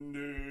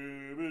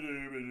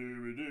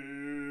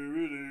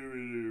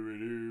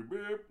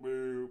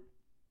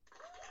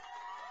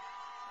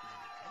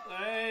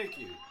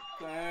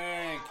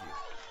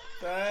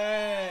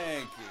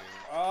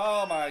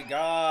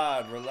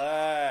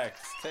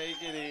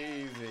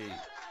Easy.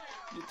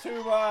 You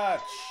too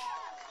much.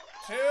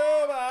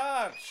 Too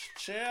much.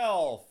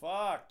 Chill.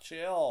 Fuck.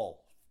 Chill.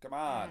 Come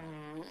on.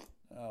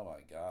 Oh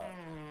my God.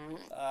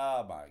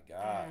 Oh my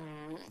God.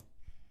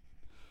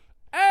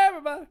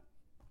 Everybody.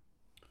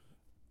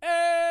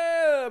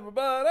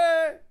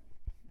 Everybody.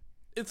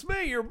 It's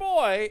me, your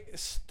boy,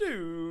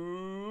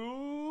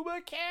 Stu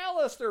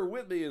McAllister.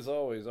 With me as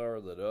always are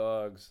the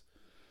dogs.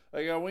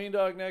 I got Ween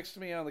Dog next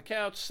to me on the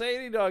couch.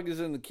 Sadie Dog is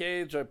in the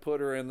cage. I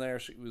put her in there.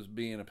 She was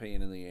being a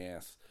pain in the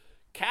ass.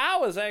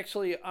 Cow is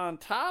actually on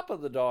top of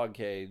the dog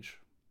cage.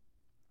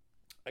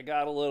 I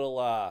got a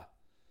little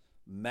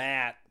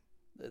mat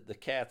that the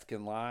cats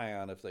can lie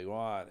on if they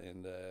want.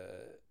 And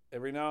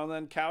every now and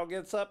then Cow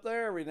gets up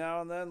there. Every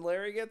now and then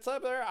Larry gets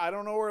up there. I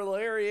don't know where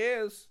Larry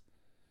is.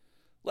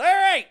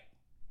 Larry!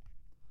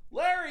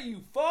 Larry,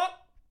 you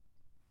fuck!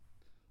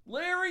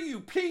 Larry,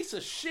 you piece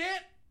of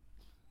shit!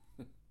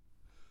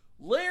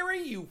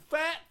 Larry, you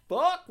fat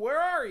fuck! Where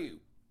are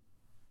you?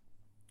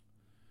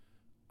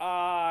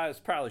 It's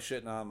probably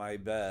shitting on my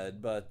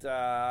bed, but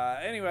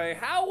anyway,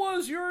 how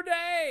was your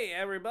day,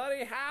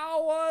 everybody?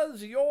 How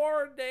was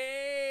your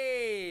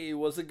day?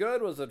 Was it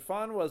good? Was it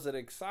fun? Was it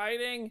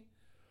exciting?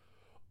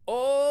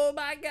 Oh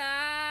my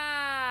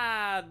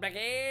God,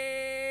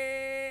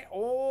 Becky!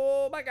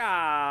 Oh my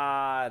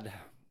God!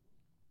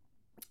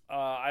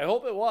 I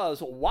hope it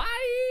was. Why?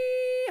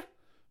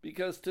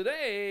 Because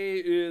today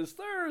is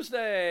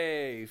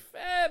Thursday,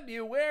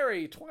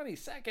 February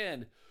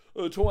 22nd.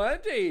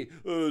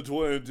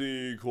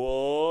 2020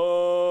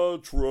 Quattro.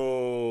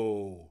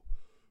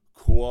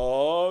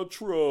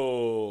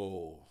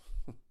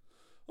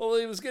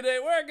 Hopefully it was a good day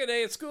at work, good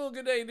day at school,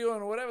 good day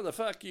doing whatever the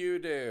fuck you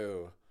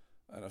do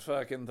on a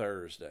fucking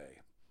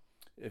Thursday.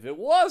 If it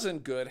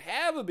wasn't good,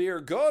 have a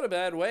beer, go to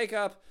bed, wake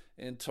up,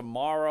 and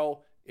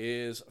tomorrow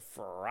is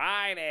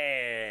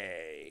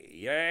Friday.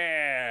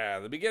 Yeah,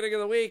 the beginning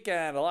of the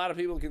weekend. A lot of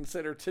people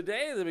consider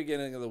today the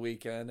beginning of the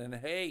weekend. And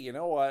hey, you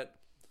know what?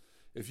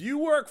 If you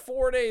work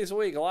 4 days a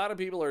week, a lot of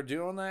people are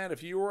doing that.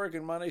 If you're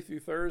working Monday through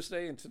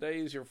Thursday and today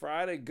is your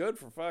Friday, good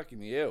for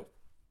fucking you.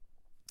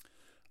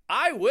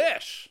 I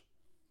wish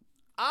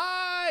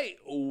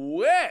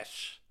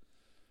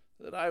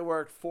that I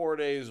worked 4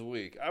 days a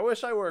week. I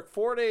wish I worked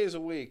 4 days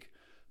a week,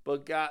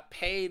 but got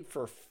paid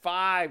for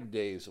 5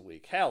 days a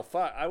week. Hell,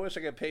 fuck, I wish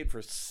I got paid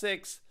for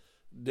 6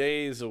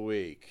 days a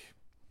week.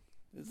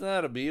 Isn't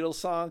that a Beatles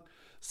song?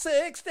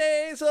 6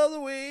 days of the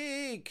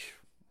week.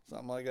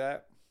 Something like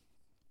that.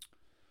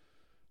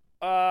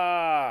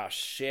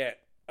 Shit.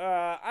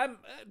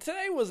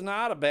 Today was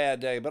not a bad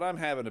day, but I'm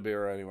having a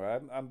beer anyway.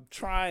 I'm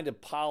trying to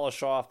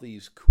polish off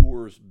these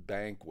Coors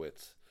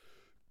Banquets.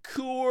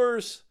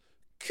 Coors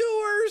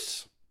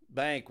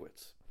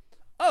Banquets.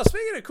 Oh,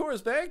 speaking of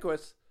Coors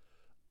Banquets,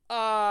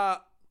 my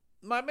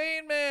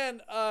main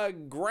man,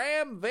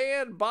 Graham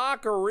Van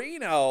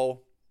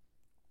Boccarino,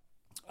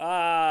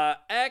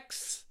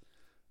 ex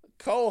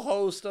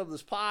co-host of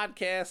this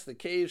podcast,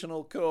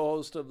 occasional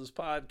co-host of this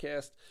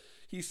podcast,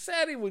 he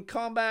said he would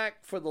come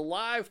back for the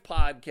live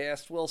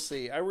podcast. We'll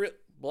see.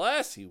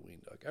 Bless you, Ween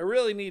Dog. I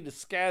really need to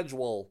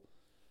schedule.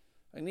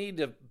 I need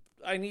to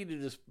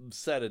just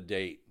set a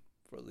date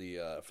for the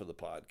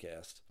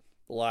podcast,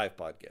 the live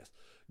podcast.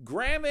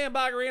 Graham Van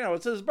Boccarino,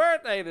 it's his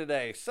birthday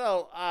today.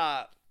 So,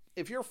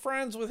 if you're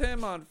friends with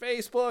him on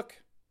Facebook,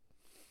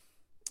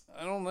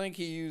 I don't think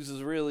he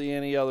uses really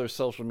any other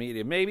social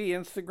media. Maybe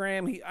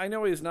Instagram. I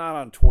know he's not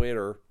on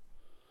Twitter.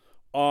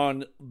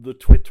 On the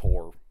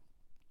Twitter.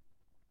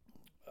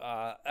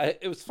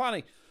 It was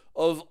funny.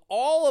 Of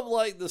all of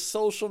like the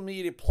social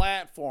media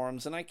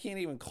platforms, and I can't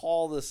even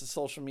call this a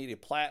social media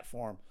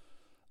platform,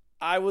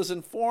 I was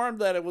informed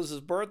that it was his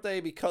birthday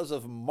because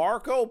of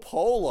Marco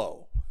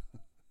Polo.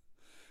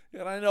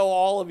 And I know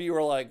all of you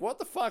are like, what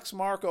the fuck's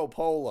Marco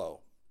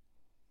Polo?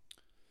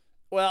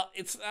 Well,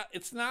 it's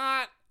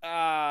not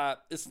a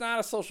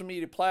social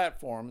media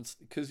platform. It's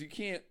because you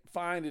can't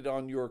find it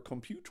on your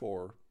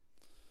computer.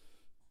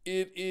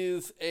 It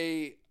is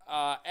a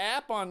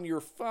app on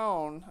your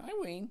phone. Hi,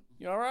 Ween.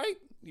 You all right?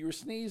 You were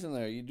sneezing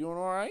there. You doing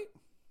all right?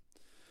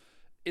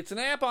 It's an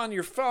app on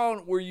your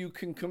phone where you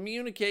can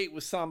communicate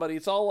with somebody.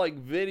 It's all like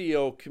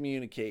video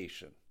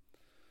communication.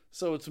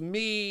 So it's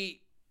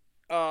me,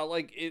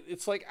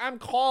 it's like I'm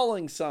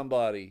calling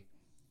somebody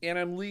and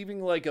I'm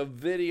leaving like a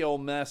video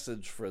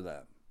message for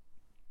them.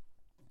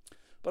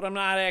 But I'm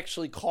not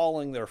actually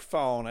calling their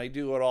phone. I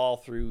do it all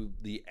through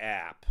the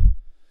app.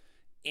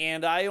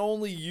 And I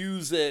only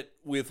use it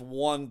with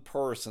one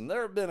person.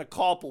 There have been a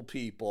couple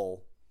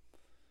people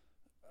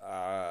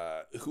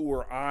who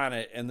were on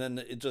it, and then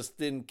it just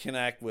didn't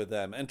connect with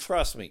them. And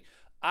trust me,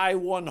 I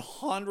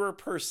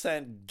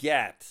 100%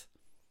 get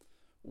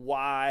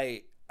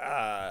why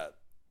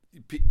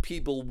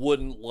people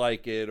wouldn't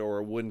like it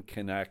or wouldn't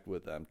connect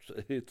with them.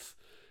 It's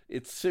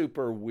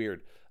super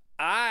weird.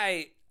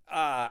 I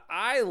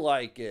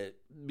like it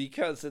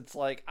because it's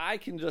like I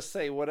can just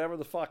say whatever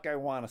the fuck I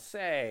want to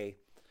say,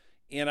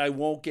 and I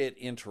won't get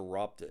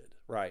interrupted,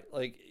 right?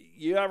 Like,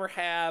 you ever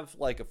have,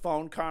 like, a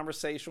phone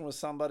conversation with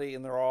somebody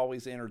and they're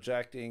always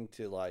interjecting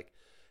to, like,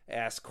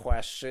 ask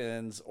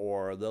questions,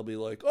 or they'll be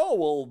like, oh,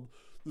 well,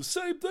 the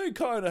same thing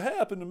kind of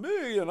happened to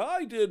me, and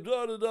I did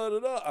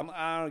da-da-da-da-da.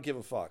 I don't give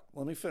a fuck.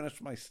 Let me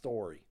finish my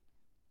story.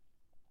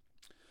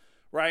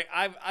 Right?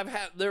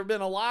 There have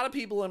been a lot of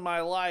people in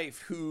my life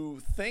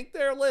who think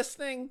they're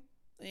listening,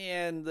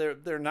 and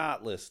they're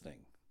not listening.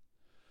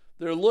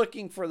 They're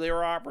looking for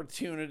their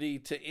opportunity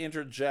to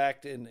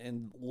interject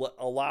and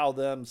allow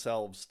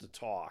themselves to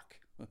talk.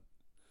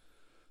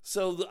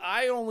 So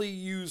I only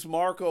use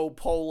Marco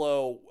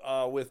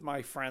Polo with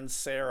my friend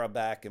Sarah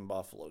back in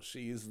Buffalo.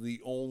 She is the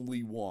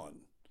only one.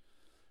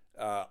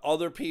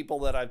 Other people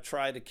that I've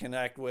tried to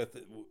connect with,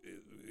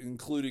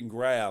 including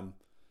Graham,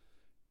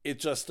 it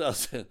just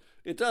doesn't.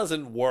 It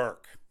doesn't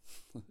work.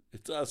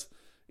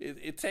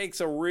 It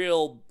takes a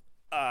real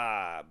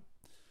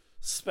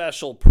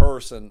special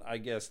person, I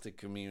guess, to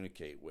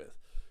communicate with.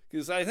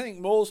 Because I think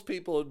most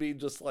people would be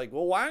just like,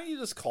 well, why don't you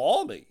just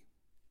call me?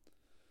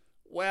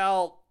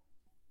 Well,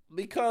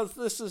 because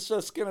this is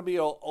just going to be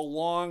a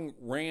long,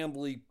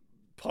 rambly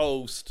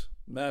post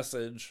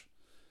message,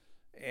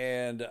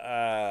 and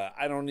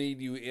I don't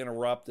need you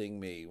interrupting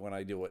me when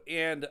I do it.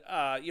 And,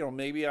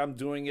 maybe I'm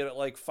doing it at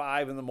like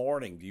 5 in the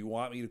morning. Do you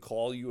want me to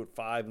call you at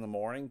 5 in the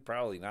morning?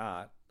 Probably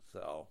not.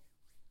 So,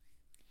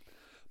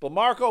 but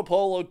Marco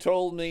Polo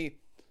told me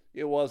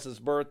it was his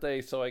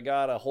birthday, so I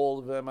got a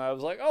hold of him. I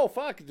was like, oh,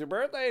 fuck, it's your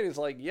birthday? And he's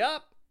like,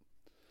 yep.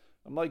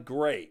 I'm like,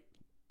 great.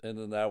 And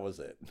then that was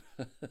it.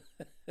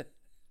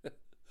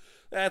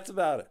 That's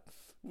about it.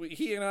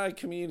 He and I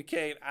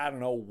communicate, I don't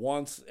know,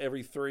 once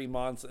every 3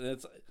 months.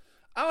 And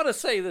I want to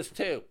say this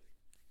too.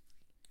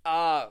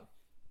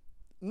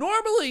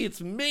 Normally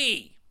it's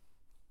me.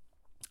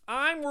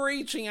 I'm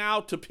reaching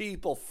out to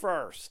people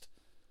first.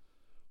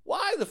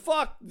 Why the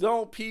fuck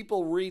don't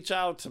people reach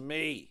out to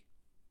me?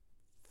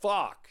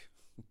 Fuck.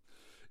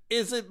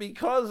 Is it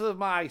because of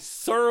my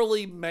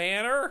surly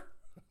manner?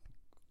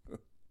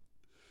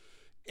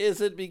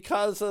 Is it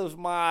because of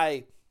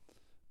my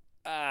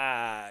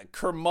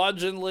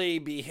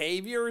curmudgeonly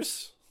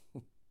behaviors?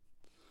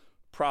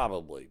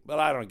 Probably, but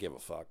I don't give a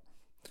fuck.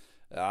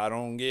 I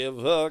don't give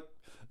a fuck.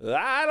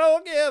 I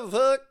don't give a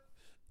fuck.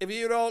 If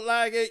you don't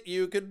like it,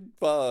 you can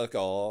fuck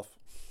off.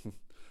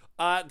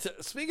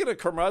 Speaking of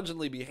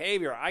curmudgeonly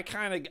behavior, I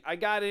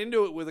got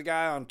into it with a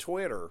guy on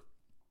Twitter.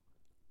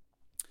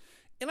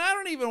 And I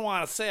don't even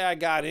want to say I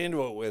got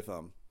into it with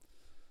him.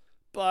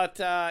 But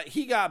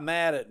he got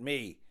mad at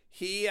me.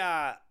 He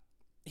had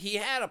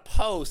a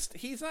post.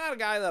 He's not a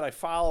guy that I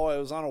follow. I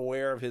was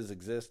unaware of his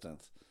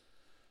existence.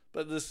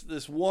 But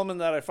this woman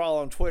that I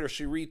follow on Twitter,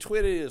 she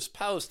retweeted his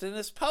post. And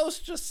his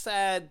post just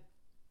said,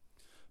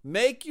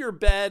 make your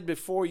bed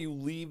before you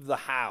leave the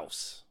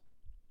house.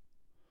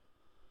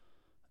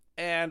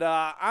 And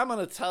I'm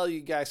going to tell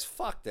you guys,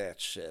 fuck that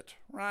shit,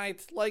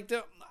 right? Like,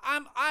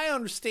 I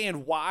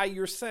understand why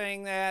you're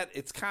saying that.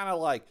 It's kind of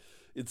like,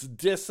 it's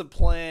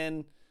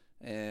discipline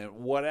and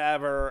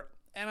whatever.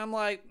 And I'm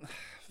like,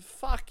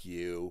 fuck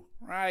you,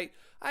 right?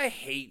 I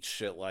hate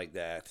shit like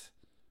that,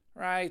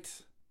 right?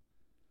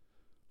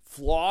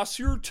 Floss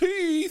your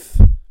teeth.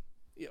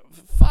 Yeah,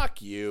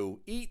 fuck you.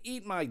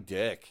 Eat my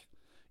dick.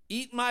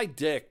 Eat my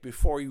dick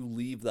before you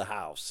leave the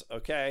house,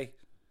 okay?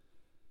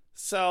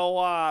 So,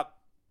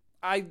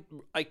 I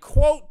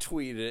quote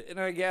tweeted it, and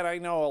again, I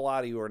know a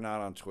lot of you are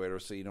not on Twitter,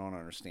 so you don't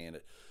understand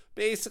it.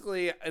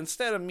 Basically,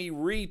 instead of me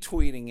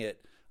retweeting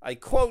it, I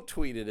quote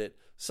tweeted it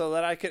so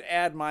that I could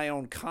add my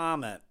own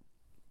comment.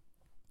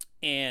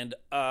 And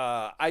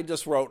I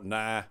just wrote,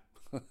 nah.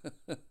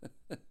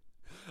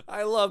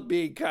 I love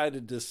being kind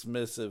of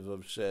dismissive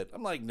of shit.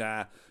 I'm like,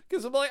 nah.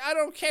 Because I'm like, I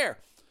don't care.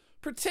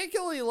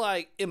 Particularly,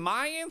 like, in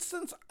my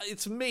instance,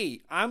 it's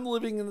me. I'm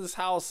living in this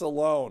house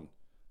alone.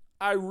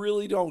 I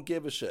really don't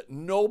give a shit.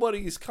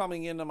 Nobody's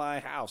coming into my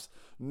house.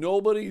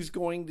 Nobody's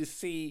going to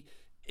see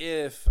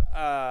if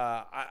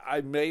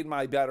I made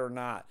my bed or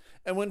not.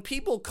 And when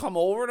people come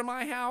over to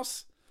my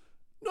house,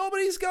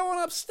 nobody's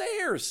going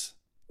upstairs.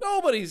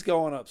 Nobody's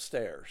going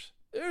upstairs.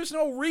 There's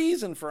no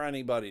reason for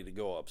anybody to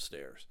go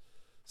upstairs.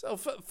 So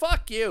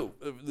fuck you.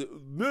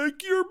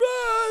 Make your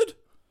bed.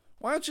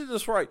 Why don't you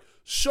just write,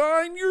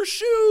 shine your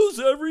shoes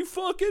every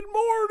fucking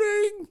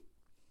morning.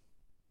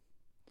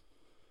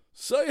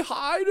 Say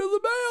hi to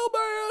the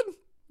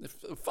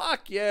mailman.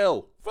 Fuck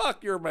you.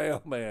 Fuck your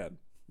mailman.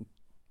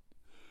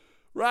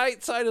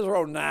 Right? So I just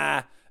wrote,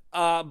 nah.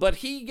 But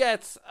he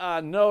gets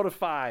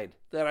notified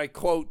that I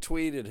quote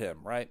tweeted him,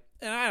 right?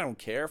 And I don't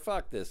care.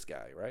 Fuck this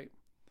guy, right?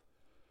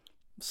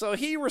 So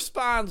he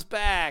responds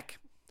back.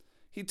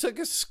 He took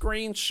a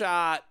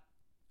screenshot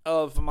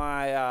of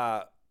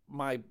my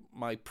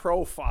my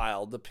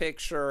profile, the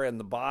picture and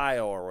the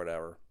bio or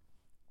whatever.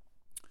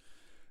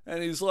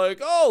 And he's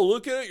like, oh,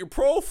 looking at your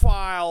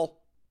profile,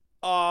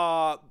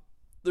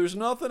 there's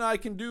nothing I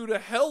can do to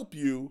help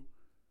you.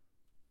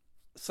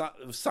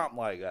 Something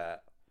like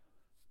that.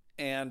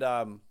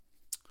 And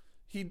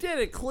he did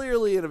it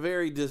clearly in a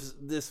very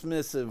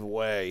dismissive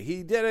way.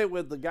 He did it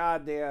with the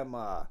goddamn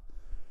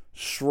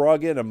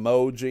shrugging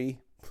emoji.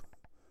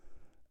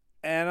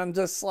 And I'm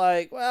just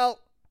like, well,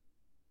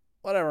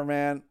 whatever,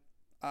 man.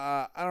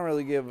 I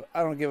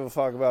don't give a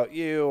fuck about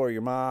you or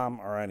your mom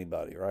or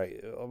anybody,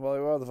 right? I'm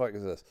like, what the fuck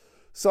is this?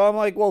 So I'm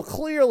like, well,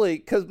 clearly,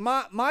 because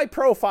my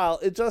profile,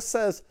 it just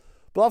says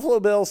Buffalo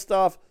Bills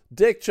stuff,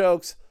 dick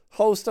jokes,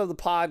 host of the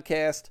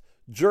podcast,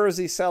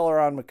 jersey seller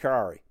on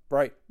Macari,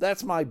 right?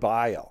 That's my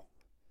bio.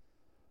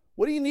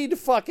 What do you need to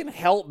fucking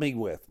help me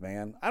with,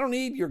 man? I don't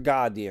need your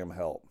goddamn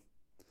help.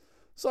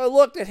 So I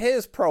looked at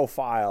his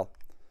profile,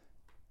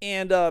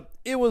 and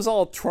it was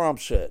all Trump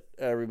shit,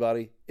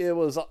 everybody. It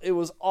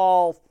was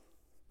all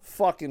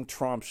fucking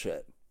Trump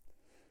shit.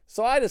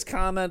 So I just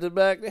commented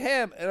back to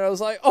him, and I was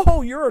like,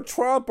 oh, you're a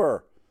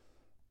Trumper.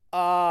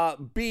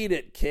 Beat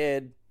it,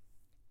 kid.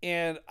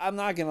 And I'm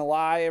not going to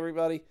lie,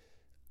 everybody.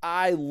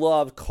 I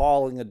love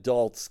calling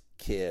adults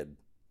kid.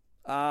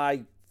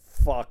 I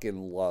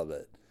fucking love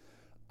it.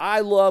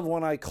 I love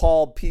when I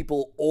call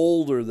people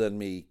older than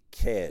me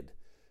kid.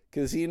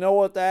 Because you know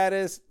what that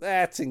is?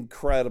 That's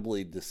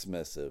incredibly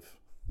dismissive.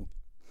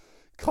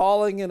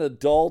 Calling an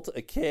adult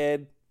a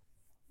kid,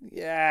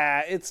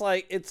 yeah, it's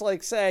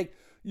like saying,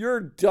 you're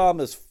dumb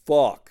as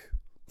fuck.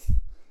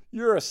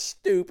 You're a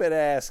stupid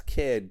ass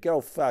kid.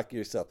 Go fuck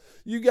yourself.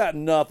 You got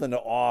nothing to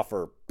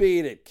offer.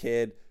 Beat it,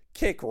 kid.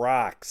 Kick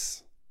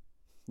rocks.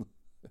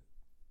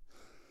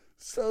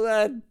 So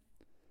then,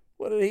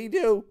 what did he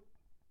do?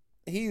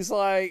 He's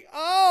like,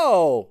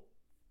 oh,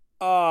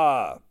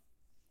 I'm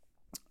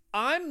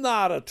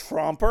not a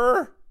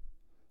Trumper.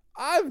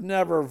 I've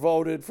never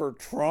voted for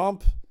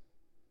Trump.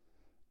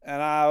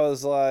 And I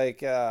was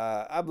like,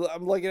 I'm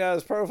looking at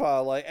his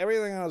profile. Like,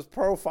 everything on his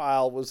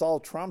profile was all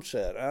Trump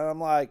shit. And I'm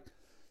like,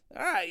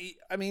 all right,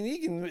 I mean, you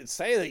can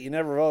say that you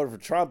never voted for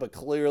Trump, but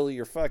clearly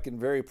you're fucking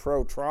very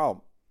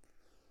pro-Trump.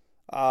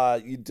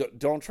 You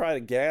don't try to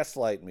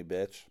gaslight me,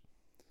 bitch.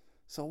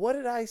 So what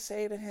did I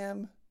say to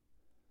him?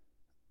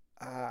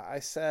 I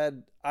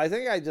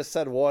think I just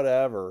said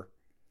whatever.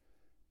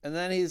 And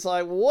then he's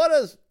like, what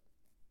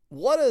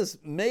does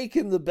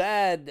making the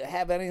bed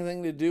have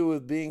anything to do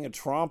with being a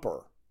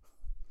Trumper?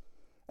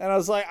 And I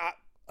was like,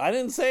 I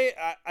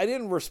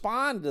didn't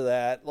respond to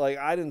that. Like,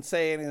 I didn't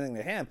say anything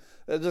to him.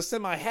 Just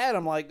in my head,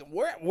 I'm like,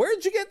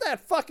 where'd you get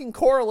that fucking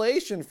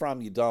correlation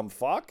from, you dumb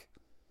fuck?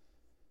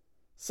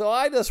 So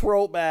I just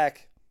wrote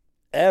back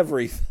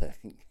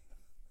everything.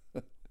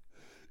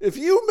 If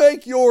you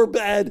make your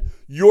bed,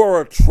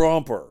 you're a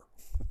Trumper.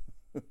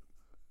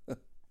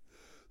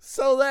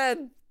 So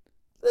then,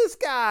 this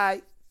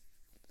guy,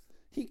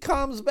 he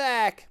comes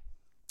back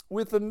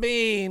with a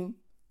meme,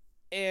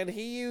 and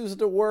he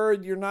used a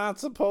word you're not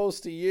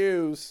supposed to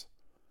use.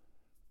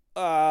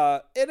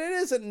 And it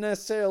isn't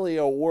necessarily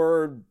a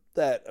word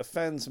that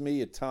offends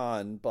me a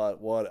ton, but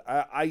what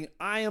I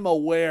am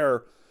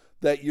aware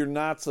that you're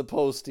not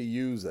supposed to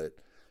use it.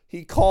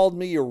 He called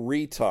me a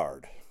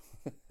retard.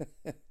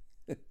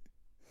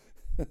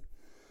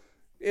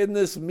 In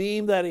this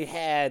meme that he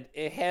had,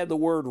 it had the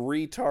word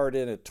retard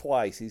in it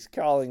twice. He's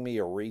calling me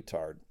a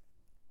retard.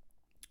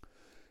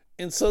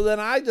 And so then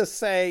I just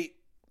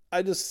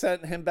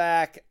sent him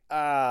back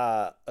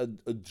a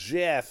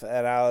GIF,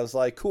 and I was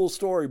like, cool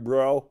story,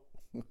 bro.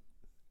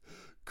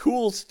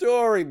 Cool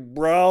story,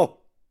 bro.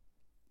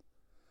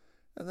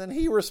 And then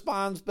he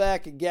responds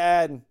back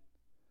again,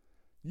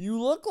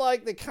 you look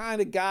like the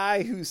kind of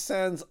guy who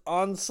sends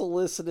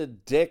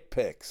unsolicited dick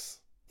pics.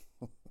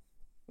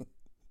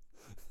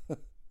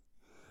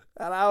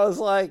 And I was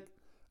like,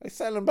 I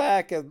sent him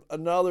back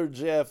another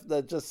GIF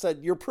that just said,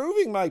 you're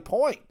proving my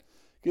point.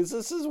 Because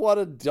this is what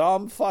a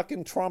dumb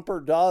fucking Trumper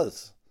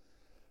does.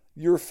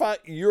 First off,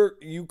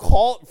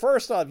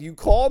 you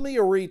call me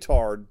a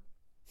retard.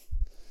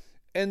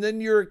 And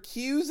then you're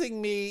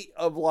accusing me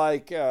of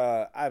like,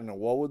 I don't know,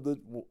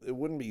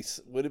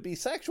 would it be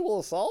sexual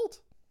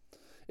assault?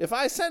 If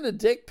I send a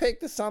dick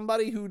pic to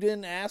somebody who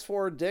didn't ask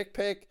for a dick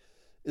pic,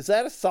 is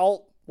that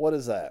assault? What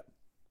is that?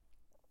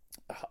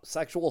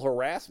 Sexual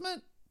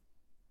harassment?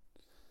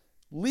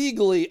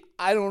 Legally,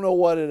 I don't know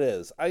what it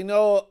is. I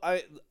know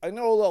a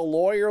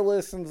lawyer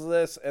listens to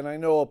this, and I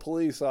know a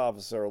police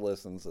officer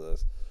listens to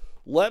this.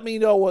 Let me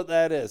know what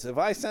that is. If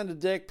I send a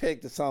dick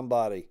pic to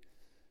somebody,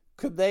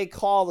 could they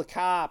call the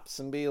cops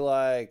and be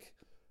like,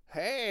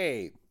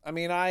 hey, I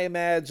mean, I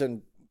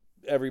imagine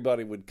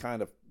everybody would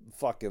kind of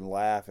fucking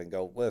laugh and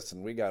go,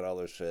 listen, we got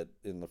other shit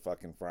in the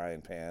fucking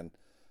frying pan.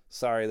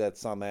 Sorry that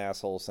some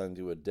asshole sends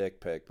you a dick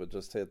pic, but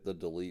just hit the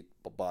delete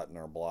button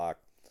or block.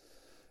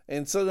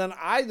 And so then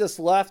I just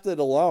left it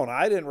alone.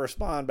 I didn't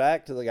respond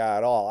back to the guy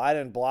at all. I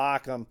didn't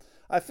block him.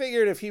 I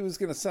figured if he was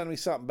going to send me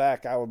something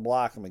back, I would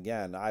block him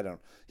again.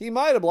 He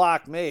might have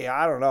blocked me.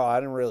 I don't know. I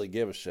didn't really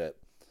give a shit.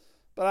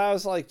 But I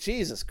was like,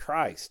 Jesus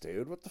Christ,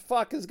 dude, what the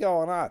fuck is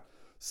going on?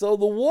 So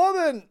the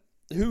woman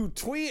who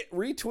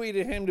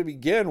retweeted him to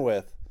begin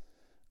with,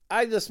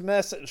 I just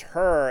messaged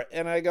her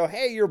and I go,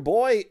 hey, your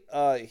boy,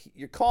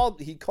 he called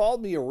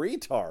me a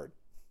retard.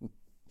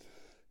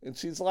 And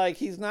she's like,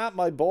 he's not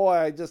my boy.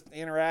 I just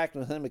interact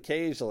with him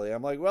occasionally.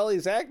 I'm like, well,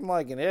 he's acting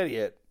like an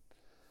idiot.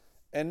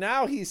 And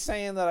now he's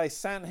saying that I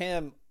sent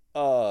him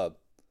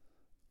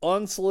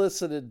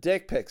unsolicited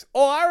dick pics.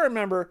 Oh, I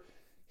remember.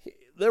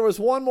 there was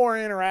one more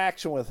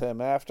interaction with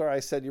him after I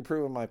said, you're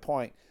proving my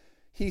point.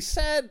 He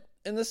said,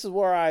 and this is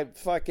where I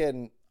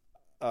didn't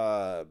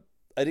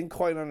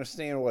quite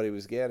understand what he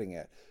was getting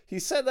at. He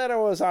said that I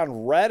was on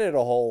Reddit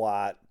a whole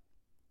lot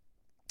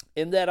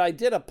and that I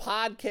did a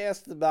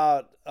podcast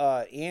about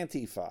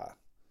Antifa.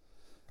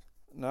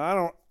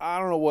 Now, I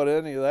don't know what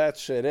any of that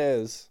shit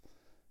is.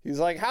 He's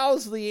like,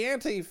 how's the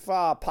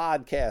Antifa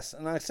podcast?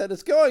 And I said,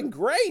 it's going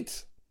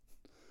great.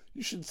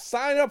 You should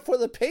sign up for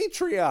the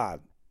Patreon.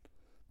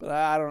 But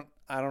I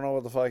don't know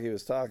what the fuck he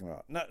was talking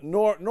about.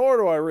 Nor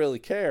do I really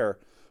care.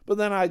 But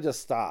then I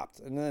just stopped.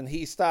 And then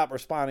he stopped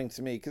responding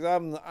to me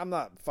because I'm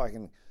not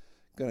fucking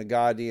going to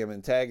goddamn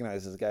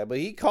antagonize this guy. But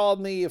he called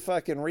me a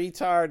fucking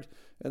retard.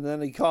 And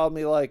then he called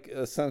me like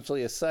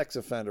essentially a sex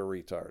offender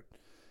retard.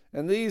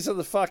 And these are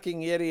the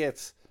fucking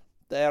idiots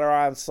that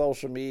are on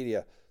social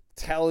media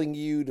telling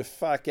you to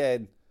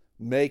fucking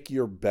make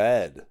your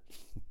bed.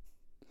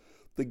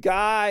 The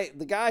guy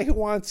who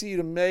wants you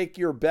to make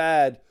your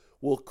bed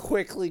will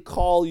quickly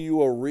call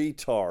you a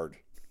retard.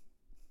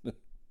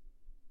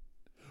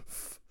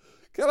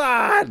 Come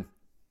on.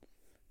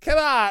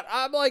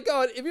 I'm like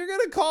going, if you're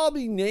going to call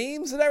me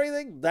names and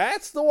everything,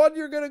 that's the one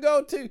you're going to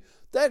go to.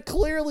 That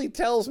clearly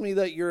tells me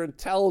that your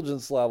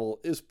intelligence level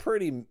is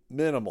pretty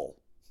minimal.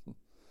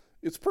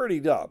 It's pretty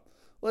dumb.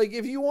 Like,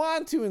 if you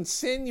want to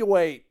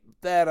insinuate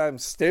that I'm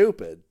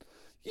stupid,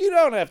 you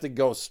don't have to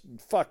go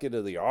fuck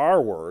into the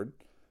R word.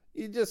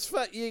 You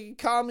can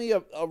call me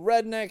a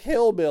redneck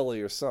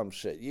hillbilly or some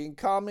shit. You can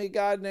call me a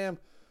goddamn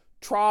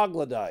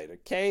troglodyte, a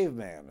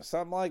caveman, or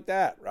something like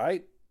that,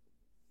 right?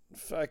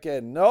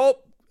 Fucking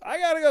nope. I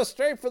gotta go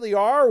straight for the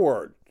R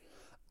word.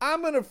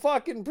 I'm gonna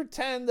fucking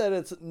pretend that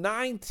it's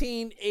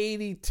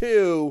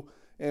 1982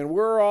 and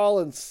we're all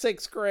in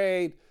 6th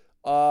grade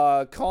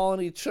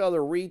calling each other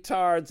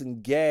retards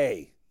and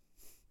gay.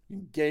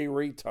 Gay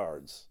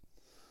retards.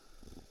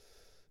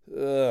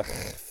 Ugh,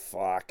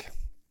 fuck.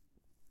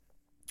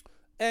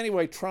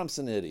 Anyway, Trump's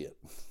an idiot.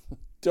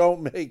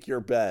 Don't make your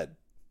bed.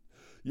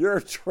 You're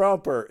a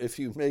Trumper if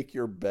you make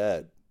your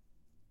bed.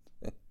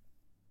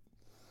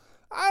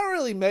 I don't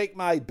really make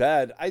my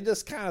bed. I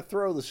just kind of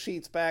throw the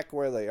sheets back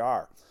where they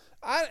are.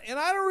 I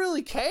don't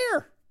really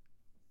care.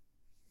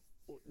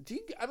 Do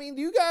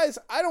you guys,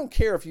 I don't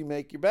care if you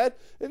make your bed.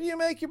 If you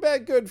make your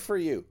bed, good for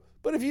you.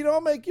 But if you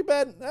don't make your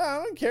bed,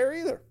 I don't care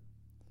either.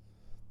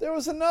 There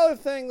was another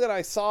thing that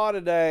I saw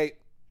today.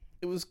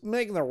 It was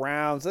making the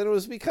rounds, and it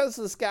was because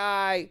this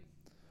guy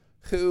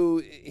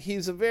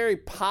he's a very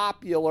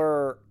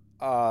popular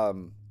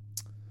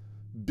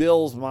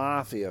Bill's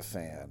Mafia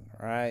fan,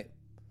 right?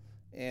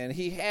 And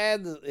he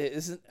had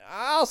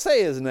I'll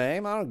say his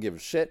name. I don't give a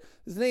shit.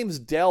 His name's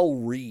Del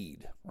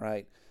Reed,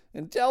 right?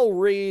 And Del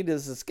Reed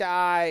is this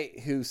guy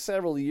who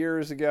several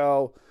years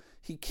ago,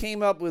 he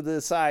came up with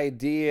this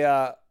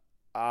idea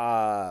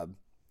to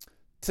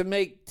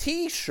make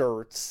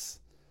T-shirts,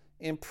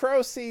 and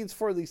proceeds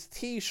for these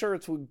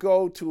T-shirts would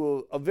go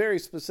to a very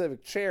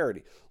specific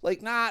charity.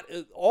 Like, not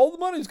all the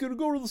money's going to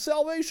go to the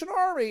Salvation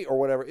Army or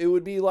whatever. It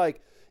would be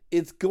like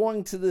it's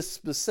going to this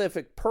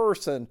specific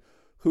person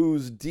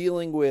who's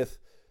dealing with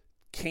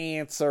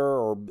cancer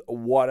or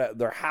what,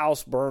 their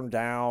house burned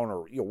down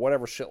or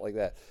whatever shit like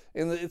that.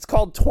 And it's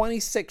called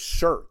 26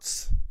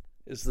 Shirts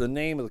is the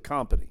name of the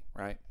company,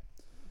 right?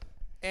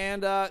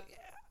 And I'm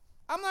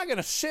not going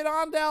to shit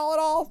on Del at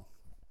all.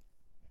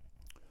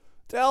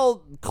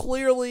 Del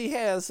clearly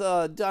has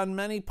done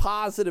many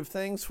positive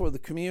things for the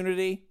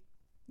community.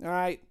 All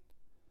right.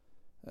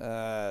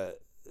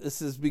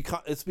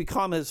 It's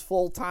become his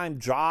full-time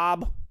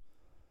job.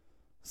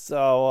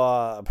 So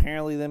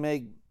apparently they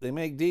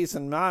make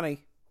decent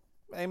money.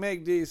 They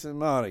make decent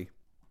money.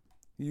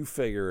 You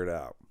figure it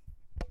out.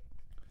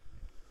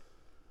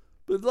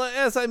 But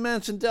as I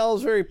mentioned,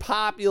 Del's very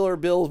popular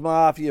Bill's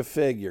Mafia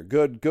figure.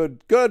 Good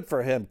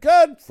for him.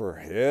 Good for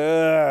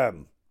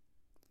him.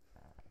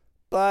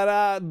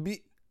 But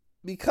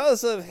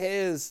because of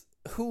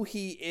who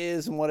he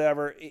is and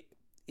whatever,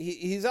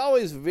 he's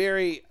always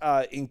very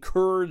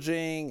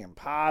encouraging and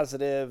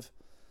positive.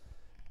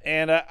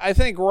 And I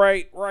think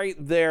right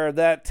there,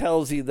 that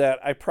tells you that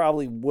I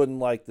probably wouldn't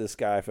like this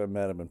guy if I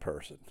met him in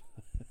person.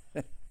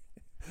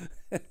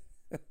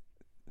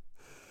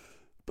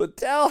 But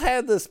Del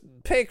had this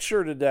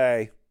picture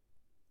today.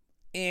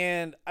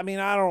 And, I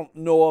don't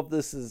know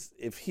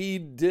if he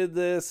did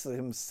this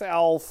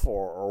himself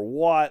or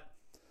what.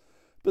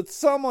 But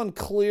someone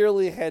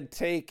clearly had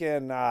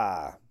taken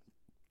a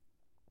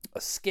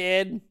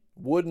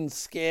wooden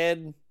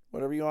skid,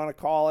 whatever you want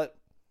to call it,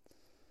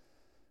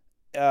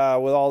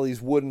 with all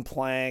these wooden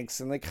planks,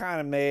 and they kind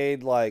of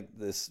made like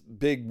this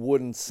big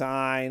wooden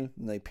sign,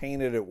 and they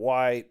painted it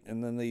white,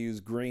 and then they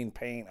used green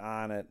paint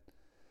on it,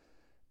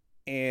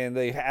 and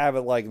they have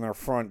it like in their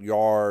front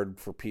yard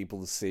for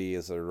people to see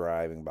as they're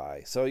driving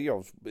by. So,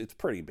 it's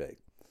pretty big.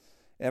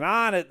 And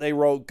on it, they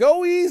wrote,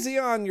 "Go easy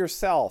on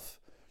yourself.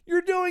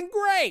 You're doing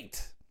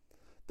great.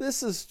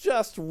 This is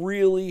just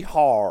really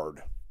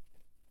hard."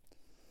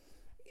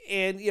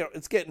 And,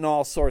 it's getting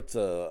all sorts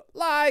of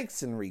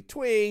likes and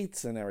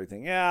retweets and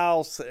everything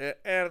else.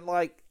 And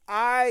like,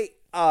 I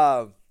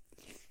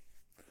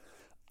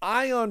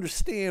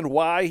understand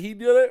why he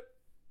did it,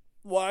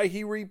 why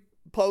he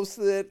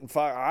reposted it. And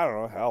I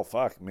don't know, hell,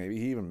 fuck, maybe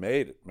he even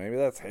made it. Maybe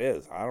that's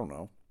his. I don't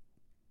know.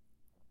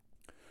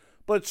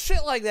 But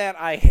shit like that,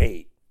 I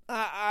hate.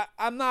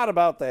 I'm not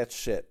about that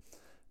shit.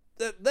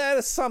 That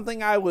is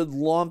something I would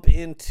lump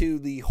into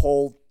the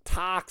whole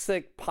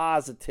toxic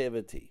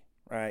positivity,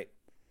 right?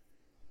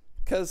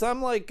 Because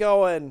I'm like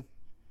going,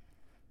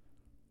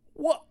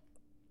 what?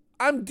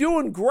 I'm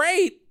doing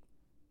great.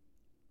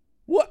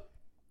 What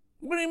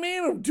do you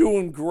mean I'm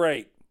doing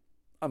great?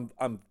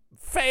 I'm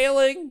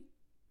failing.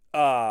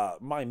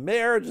 My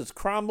marriage is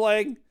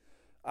crumbling.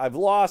 I've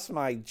lost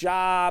my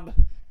job.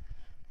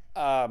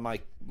 My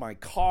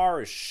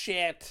car is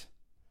shit.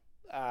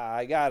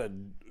 I got a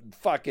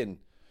fucking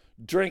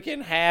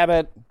drinking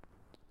habit.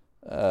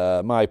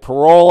 My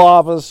parole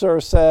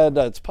officer said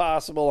it's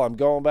possible I'm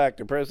going back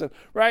to prison.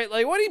 Right?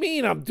 Like, what do you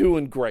mean I'm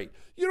doing great?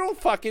 You don't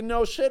fucking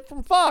know shit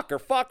from fuck or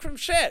fuck from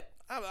shit.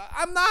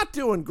 I'm not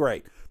doing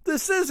great.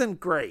 This isn't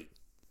great.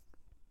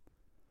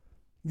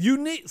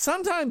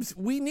 Sometimes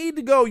we need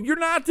to go, you're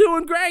not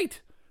doing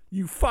great.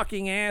 You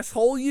fucking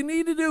asshole. You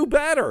need to do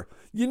better.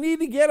 You need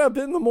to get up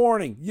in the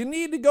morning. You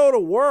need to go to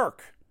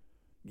work.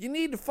 You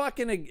need to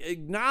fucking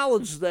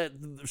acknowledge that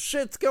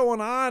shit's going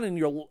on in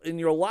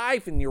your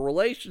life and your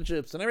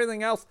relationships and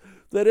everything else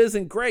that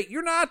isn't great.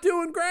 You're not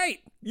doing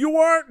great. You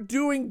aren't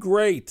doing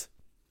great.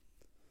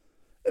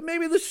 And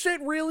maybe the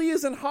shit really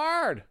isn't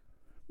hard.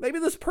 Maybe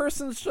this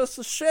person's just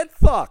a shit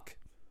fuck.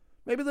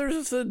 Maybe they're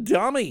just a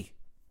dummy.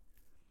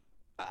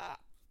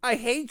 I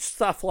hate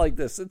stuff like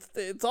this.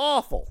 It's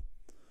awful.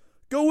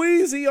 Go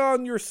easy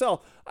on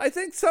yourself. I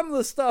think some of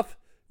the stuff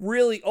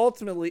really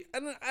ultimately,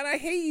 and I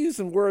hate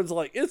using words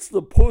like, it's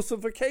the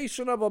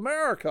pussification of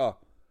America.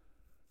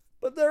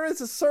 But there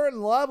is a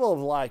certain level of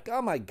like,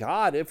 oh my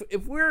God,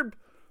 if we're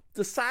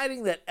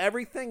deciding that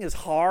everything is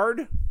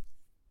hard,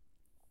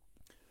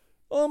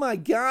 oh my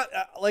God,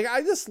 like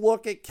I just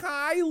look at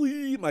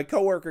Kylie, my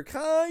coworker,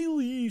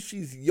 Kylie,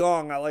 she's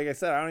young. Like I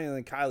said, I don't even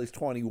think Kylie's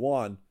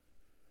 21.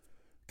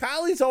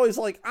 Kylie's always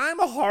like, I'm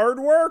a hard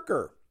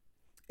worker.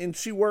 And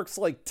she works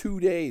like 2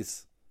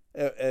 days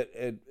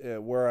at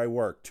where I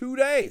work. 2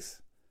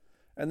 days.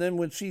 And then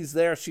when she's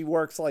there, she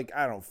works like,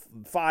 I don't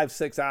know,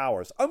 5-6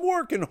 hours. I'm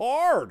working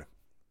hard.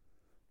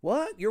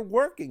 What? You're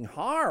working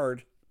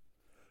hard?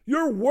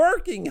 You're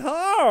working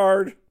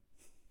hard?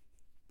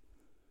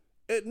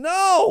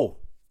 No.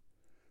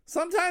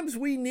 Sometimes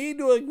we need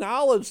to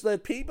acknowledge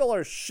that people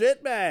are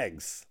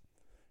shitbags.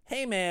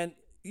 Hey, man,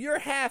 you're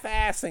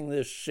half-assing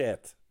this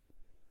shit.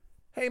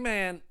 Hey,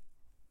 man,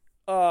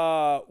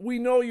 we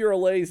know you're a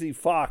lazy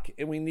fuck,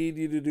 and we need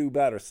you to do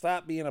better.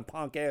 Stop being a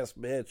punk-ass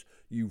bitch,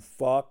 you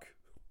fuck.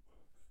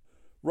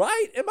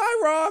 Right? Am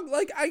I wrong?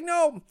 Like, I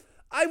know.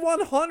 I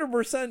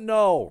 100%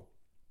 know.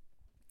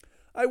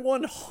 I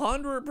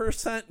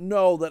 100%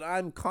 know that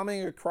I'm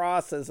coming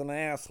across as an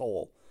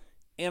asshole.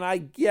 And I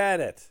get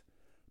it.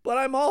 But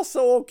I'm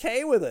also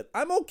okay with it.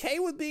 I'm okay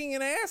with being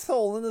an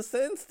asshole in this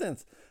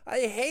instance. I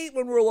hate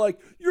when we're like,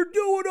 you're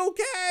doing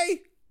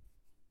okay.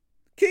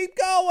 Keep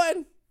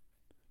going.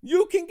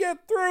 You can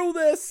get through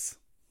this.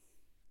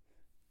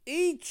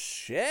 Eat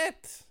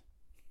shit.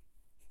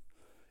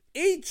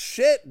 Eat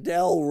shit,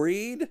 Del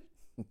Reed.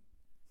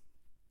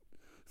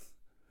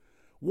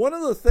 One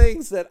of the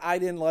things that I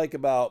didn't like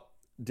about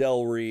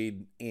Del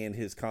Reed and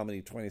his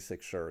company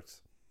 26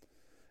 Shirts,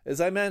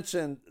 as I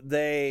mentioned,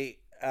 they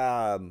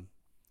have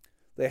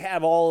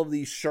all of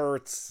these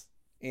shirts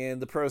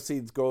and the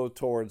proceeds go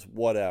towards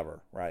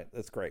whatever, right?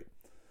 That's great.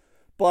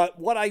 But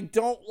what I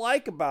don't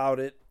like about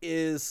it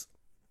is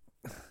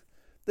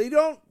they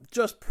don't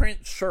just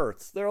print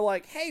shirts. They're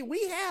like, hey,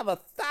 we have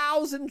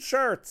 1,000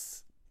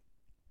 shirts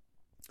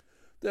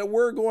that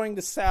we're going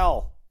to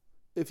sell.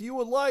 If you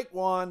would like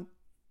one,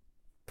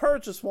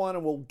 purchase one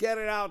and we'll get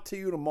it out to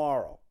you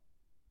tomorrow.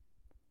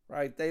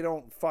 Right? They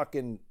don't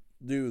fucking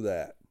do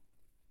that.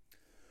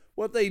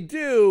 What they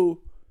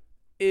do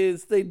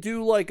is they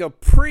do like a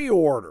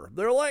pre-order.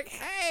 They're like,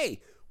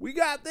 hey, we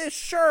got this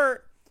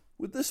shirt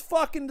with this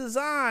fucking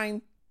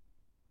design,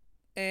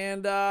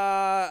 and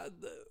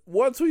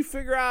once we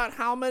figure out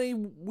how many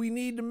we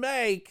need to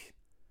make,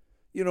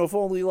 if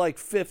only like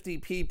 50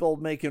 people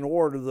make an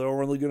order, they're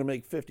only going to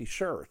make 50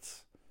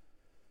 shirts.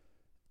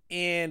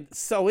 And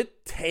so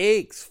it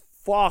takes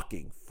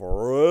fucking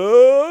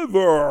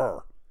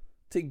forever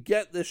to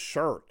get this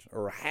shirt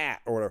or a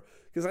hat or whatever.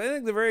 Because I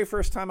think the very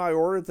first time I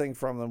ordered thing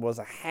from them was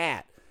a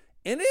hat.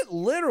 And it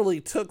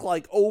literally took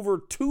like over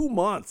 2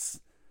 months.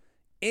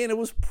 And it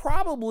was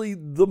probably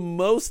the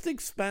most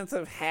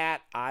expensive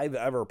hat I've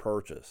ever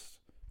purchased,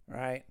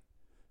 right?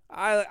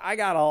 I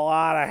got a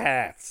lot of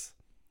hats.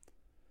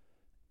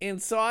 And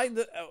so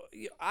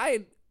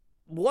I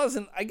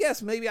wasn't, I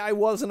guess maybe I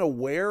wasn't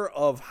aware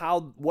of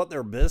what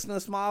their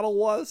business model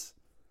was.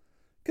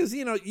 Because,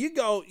 you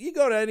go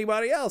to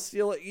anybody else,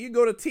 you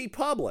go to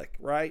TeePublic,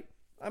 right?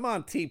 I'm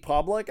on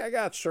TeePublic. I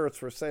got shirts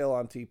for sale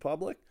on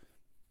TeePublic.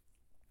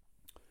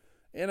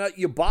 And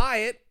you buy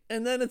it,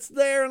 and then it's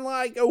there in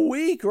like a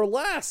week or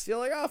less. You're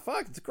like, oh,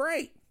 fuck, it's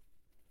great.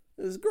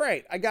 It's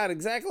great. I got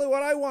exactly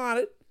what I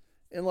wanted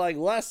in like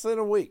less than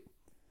a week.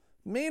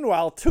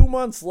 Meanwhile, 2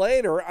 months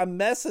later, I'm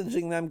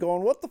messaging them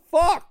going, what the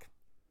fuck?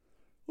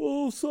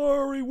 Oh,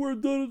 sorry, we're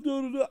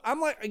da-da-da-da-da. I'm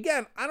like,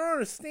 again, I don't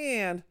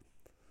understand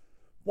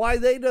why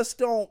they just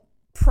don't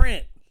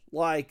print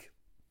like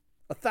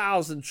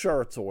 1,000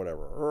 shirts or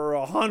whatever, or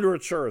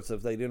 100 shirts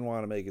if they didn't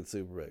want to make it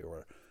super big or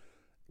whatever.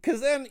 Because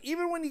then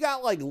even when you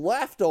got like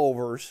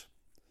leftovers,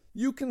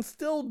 you can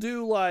still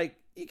do like,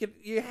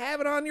 you have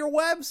it on your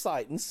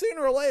website, and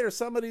sooner or later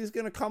somebody's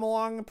going to come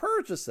along and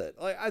purchase it.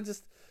 Like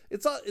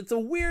it's a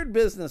weird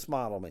business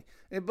model to me,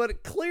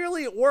 but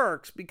clearly it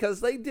works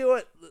because they do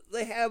it.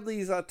 They have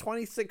these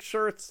 26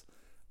 shirts.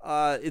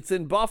 It's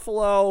in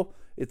Buffalo,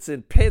 it's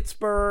in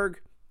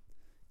Pittsburgh,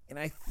 and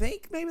I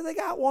think maybe they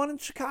got one in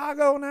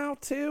Chicago now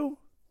too.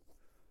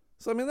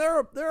 So, I mean, there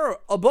are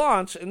a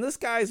bunch, and this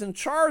guy's in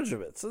charge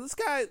of it. So this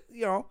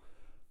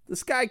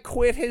guy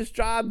quit his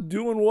job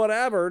doing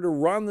whatever to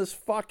run this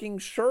fucking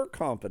shirt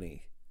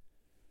company.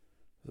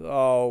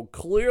 So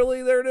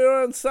clearly they're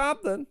doing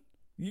something.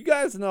 You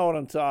guys know what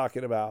I'm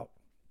talking about.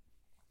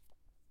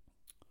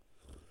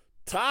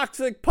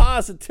 Toxic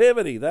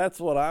positivity. That's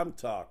what I'm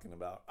talking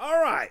about.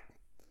 All right.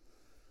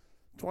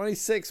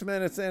 26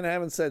 minutes in, I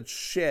haven't said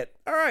shit.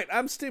 All right,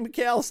 I'm Steve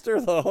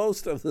McAllister, the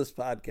host of this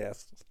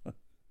podcast.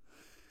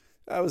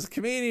 I was a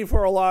comedian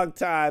for a long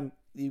time.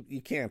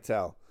 You can't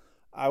tell.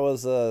 I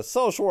was a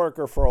social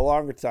worker for a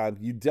longer time.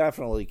 You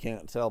definitely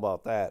can't tell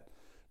about that.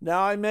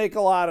 Now I make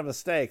a lot of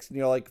mistakes. And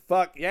you're like,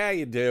 fuck, yeah,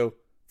 you do.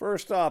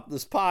 First off,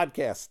 this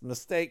podcast,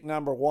 mistake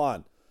number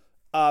 1.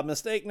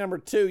 Mistake number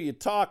 2, you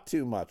talk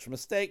too much.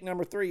 Mistake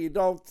number 3, you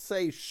don't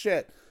say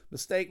shit.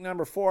 Mistake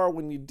number 4,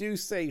 when you do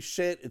say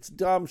shit, it's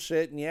dumb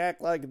shit and you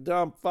act like a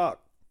dumb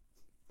fuck.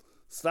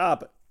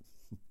 Stop it.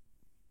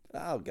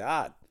 Oh,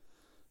 God.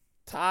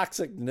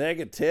 Toxic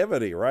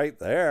negativity right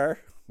there.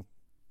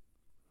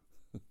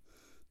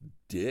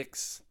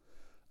 Dicks.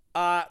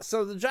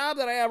 So the job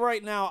that I have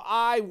right now,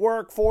 I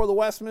work for the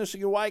West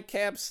Michigan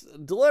Whitecaps,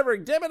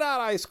 delivering Dippin'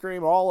 Dot ice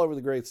cream all over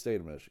the great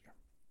state of Michigan.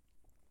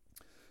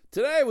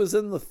 Today I was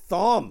in the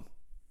thumb.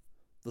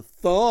 The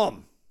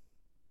thumb.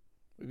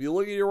 If you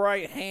look at your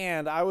right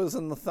hand, I was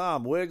in the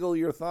thumb. Wiggle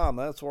your thumb.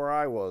 That's where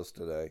I was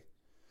today.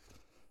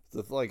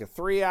 It's like a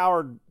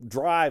 3-hour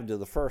drive to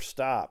the first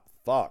stop.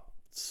 Fuck.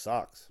 It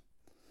sucks.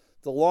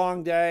 It's a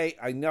long day.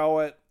 I know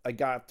it. I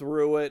got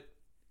through it.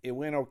 It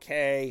went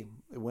okay.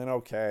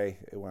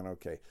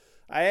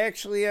 I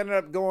actually ended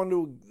up going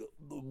to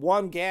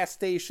one gas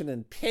station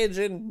in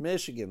Pigeon,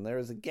 Michigan.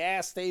 There's a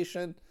gas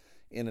station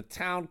in a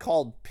town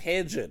called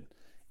Pigeon,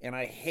 and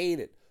I hate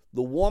it.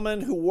 The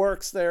woman who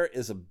works there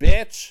is a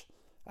bitch.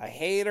 I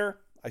hate her.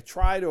 I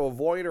try to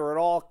avoid her at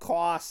all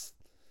costs,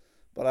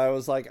 but I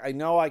was like, I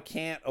know I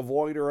can't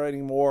avoid her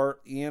anymore.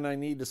 Ian, I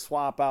need to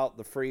swap out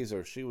the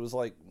freezer. She was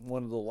like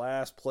one of the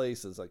last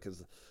places,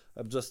 because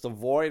I'm just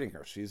avoiding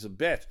her. She's a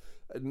bitch.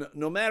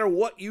 No matter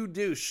what you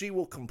do, she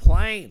will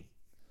complain.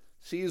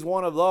 She's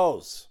one of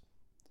those.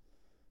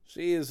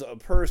 She is a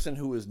person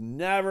who is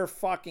never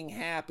fucking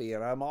happy,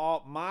 and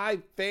my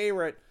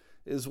favorite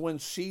is when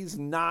she's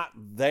not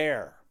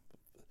there.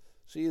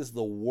 She is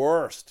the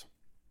worst.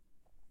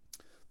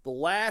 The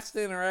last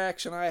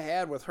interaction I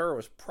had with her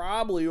was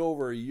probably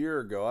over a year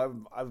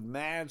ago. I've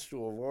managed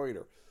to avoid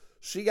her.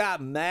 She got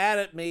mad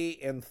at me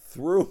and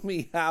threw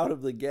me out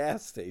of the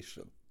gas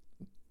station.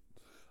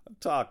 I've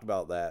talked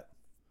about that.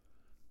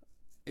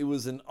 It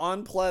was an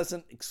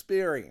unpleasant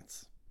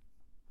experience.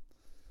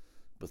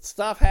 But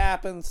stuff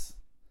happens.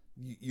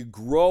 You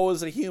grow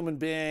as a human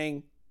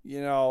being.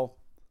 You know,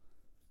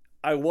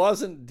 I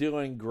wasn't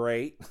doing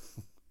great,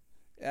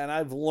 and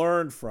I've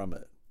learned from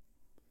it.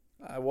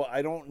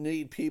 I don't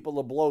need people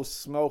to blow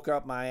smoke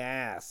up my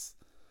ass.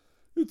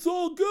 It's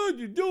all good.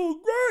 You're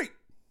doing great.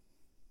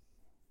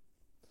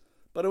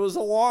 But it was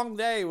a long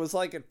day. It was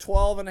like a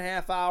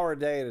 12-and-a-half-hour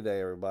day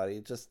today, everybody.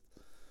 It's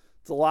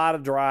a lot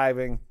of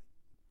driving.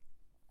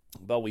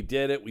 But we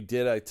did it.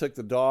 I took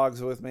the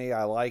dogs with me.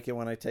 I like it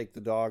when I take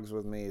the dogs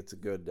with me. It's a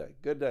good day.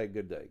 Good day.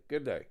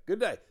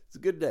 It's a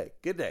good day.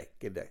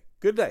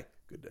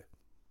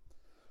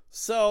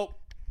 So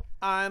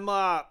I'm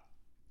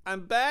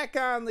back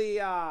on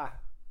the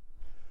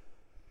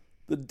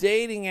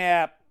dating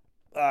app.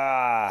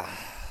 Oh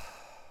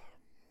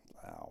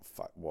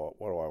fuck! What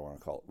do I want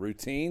to call it?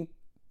 Routine?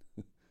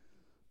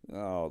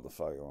 Oh, what the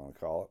fuck I want to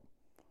call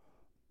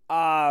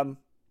it?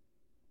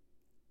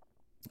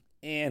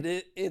 And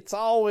it's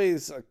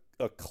always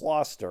a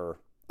cluster.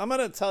 I'm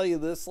gonna tell you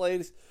this,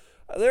 ladies.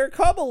 There are a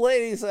couple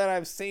ladies that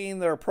I've seen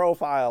their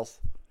profiles,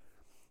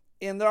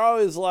 and they're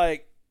always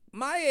like,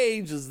 "My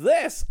age is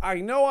this."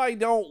 I know I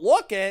don't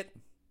look it.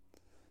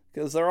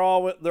 Because they're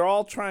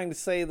all trying to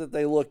say that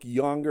they look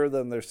younger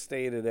than their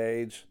stated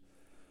age.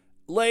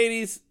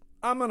 Ladies,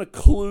 I'm going to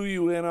clue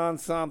you in on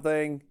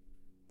something.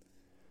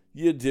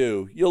 You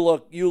do. You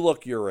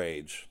look your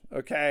age.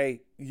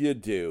 Okay? You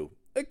do.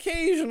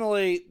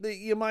 Occasionally,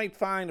 you might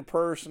find a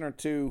person or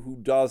two who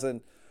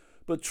doesn't,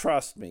 but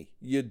trust me,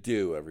 you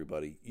do,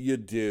 everybody. You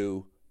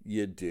do.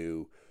 You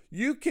do.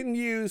 You can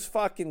use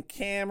fucking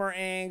camera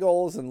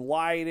angles and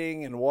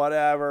lighting and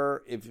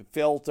whatever,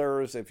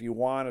 filters, if you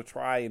want to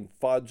try and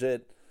fudge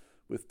it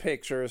with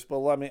pictures.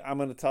 But I'm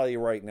going to tell you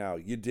right now,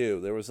 you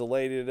do. There was a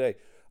lady today.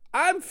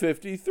 I'm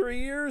 53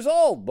 years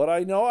old, but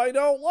I know I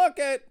don't look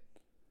it.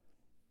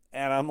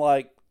 And I'm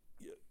like,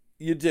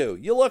 you do.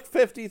 You look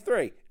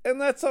 53, and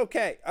that's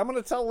okay. I'm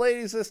going to tell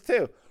ladies this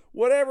too.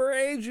 Whatever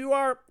age you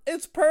are,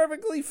 it's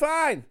perfectly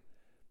fine.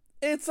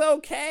 It's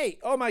okay.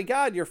 Oh my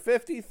God, you're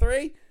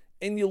 53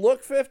 and you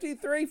look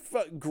 53?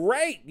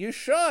 Great, you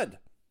should.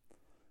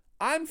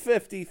 I'm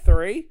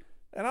 53,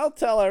 and I'll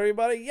tell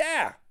everybody,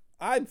 yeah,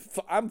 I'm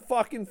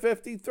fucking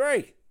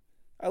 53.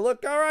 I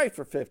look all right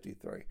for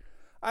 53.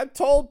 I've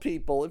told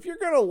people, if you're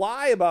going to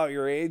lie about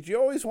your age, you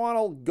always want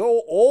to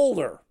go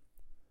older.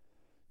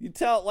 You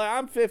tell, like,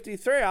 I'm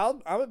 53.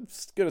 I'm going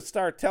to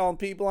start telling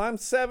people I'm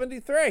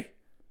 73.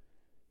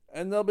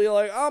 And they'll be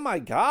like, oh my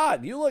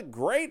God, you look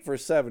great for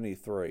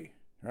 73,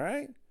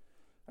 right?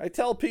 I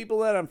tell people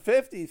that I'm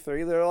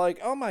 53. They're like,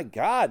 oh my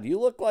God, you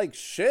look like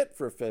shit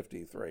for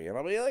 53. And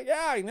I'll be like,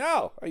 yeah, I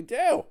know, I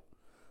do.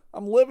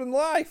 I'm living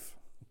life.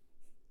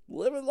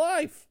 Living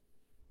life.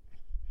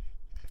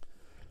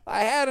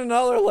 I had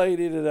another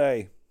lady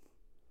today.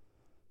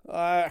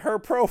 Her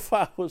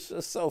profile was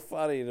just so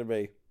funny to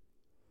me.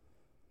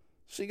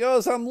 She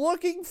goes, I'm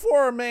looking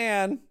for a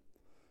man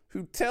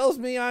who tells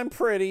me I'm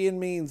pretty and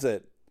means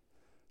it.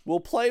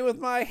 Will play with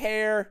my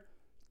hair,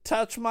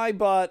 touch my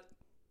butt,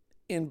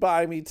 and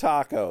buy me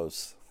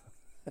tacos.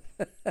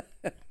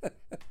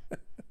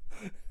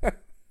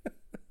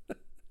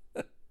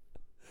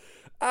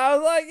 I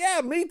was like,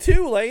 yeah, me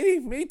too, lady.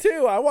 Me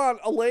too. I want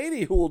a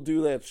lady who will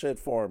do that shit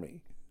for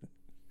me.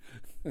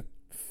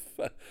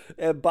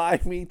 And buy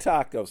me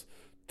tacos.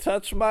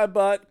 Touch my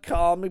butt,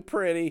 call me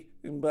pretty,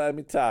 and buy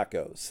me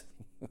tacos.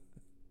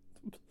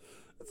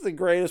 That's the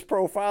greatest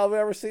profile I've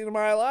ever seen in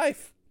my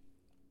life.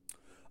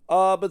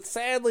 But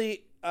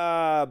sadly,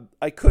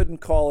 I couldn't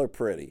call her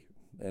pretty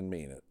and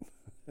mean it.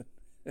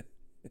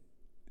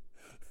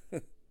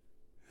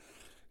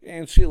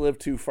 And she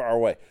lived too far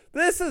away.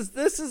 This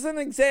is an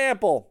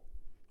example.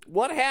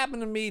 What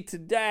happened to me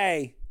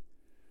today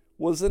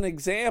was an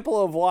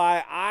example of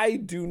why I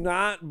do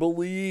not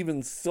believe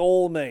in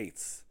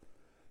soulmates.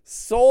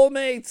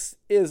 Soulmates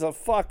is a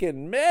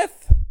fucking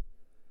myth.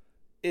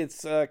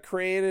 It's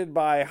created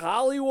by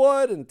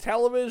Hollywood and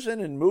television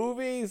and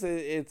movies.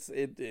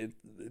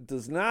 It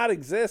does not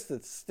exist.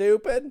 It's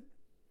stupid.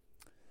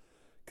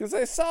 Because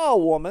I saw a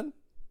woman.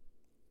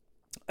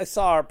 I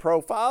saw her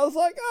profile. I was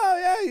like, oh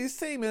yeah, you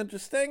seem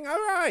interesting. All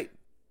right.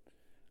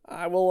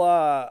 I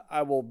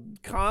will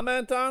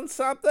comment on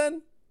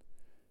something.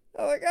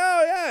 I'm like,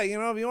 oh yeah,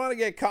 if you want to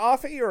get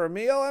coffee or a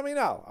meal, let me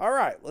know. All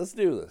right, let's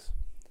do this.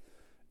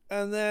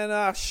 And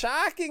then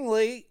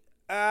shockingly,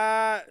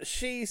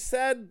 she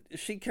said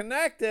she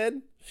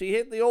connected. She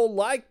hit the old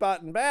like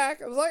button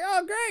back. I was like,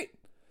 oh great.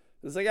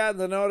 Because I got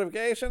the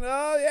notification.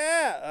 Oh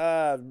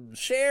yeah,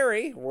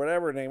 Sherry,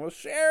 whatever her name was,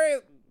 Sherry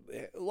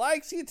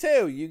likes you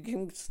too. You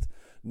can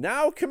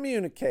now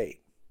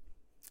communicate.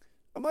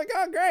 I'm like,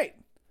 oh great.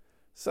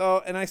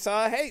 So, and I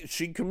saw, hey,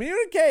 she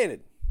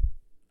communicated.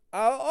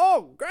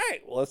 Oh,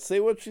 great. Well, let's see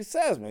what she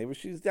says. Maybe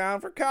she's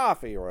down for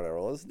coffee or whatever.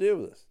 Let's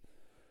do this.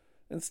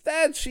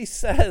 Instead, she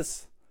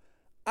says,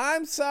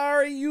 I'm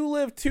sorry you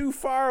live too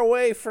far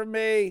away from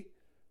me,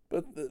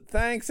 but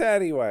thanks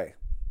anyway.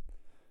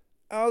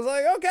 I was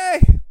like,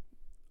 okay.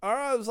 All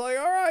right. I was like,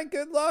 all right,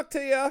 good luck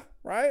to you.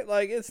 Right?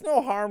 Like, it's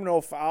no harm,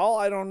 no foul.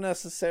 I don't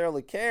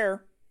necessarily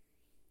care.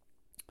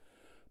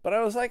 But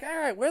I was like, all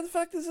right, where the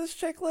fuck does this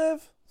chick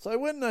live? So I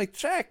went and I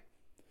checked.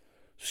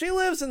 She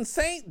lives in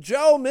St.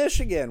 Joe,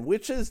 Michigan,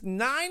 which is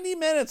 90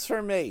 minutes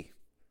from me.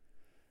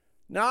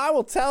 Now, I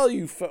will tell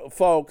you,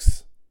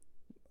 folks,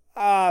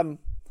 if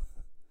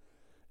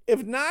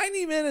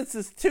 90 minutes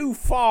is too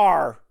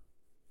far,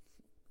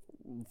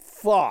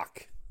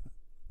 fuck.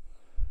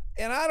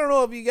 And I don't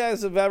know if you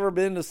guys have ever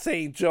been to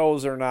St.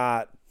 Joe's or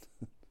not.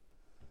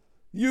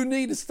 You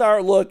need to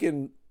start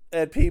looking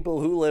at people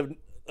who live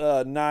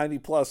 90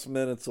 plus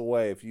minutes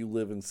away if you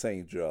live in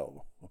St.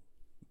 Joe.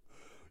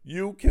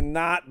 You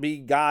cannot be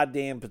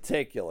goddamn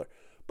particular.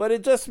 But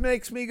it just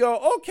makes me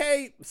go,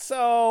 okay,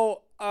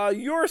 so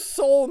your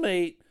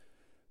soulmate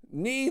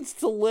needs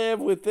to live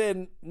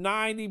within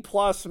 90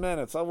 plus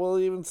minutes. I will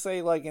even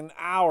say like an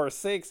hour,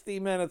 60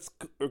 minutes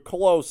or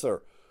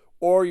closer,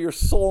 or your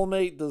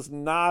soulmate does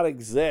not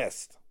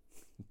exist.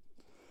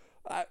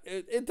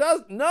 It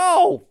does.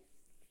 No.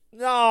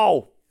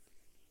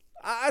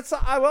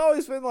 I've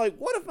always been like,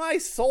 what if my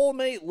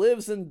soulmate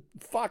lives in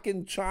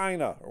fucking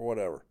China or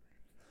whatever?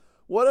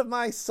 What if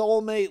my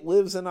soulmate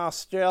lives in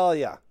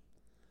Australia?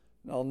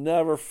 I'll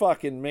never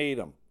fucking meet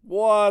him.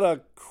 What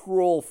a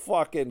cruel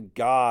fucking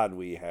God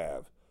we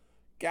have.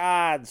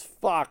 God's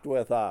fucked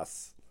with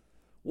us.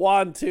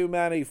 One too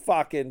many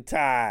fucking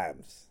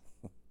times.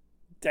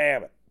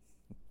 Damn it.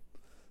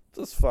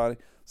 Just funny.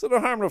 So no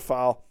harm, no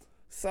foul.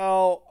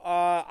 So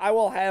I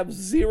will have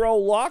zero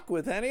luck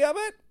with any of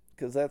it,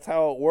 because that's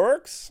how it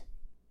works.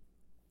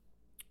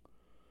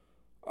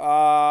 But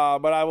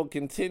I will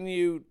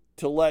continue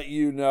to let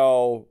you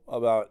know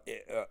about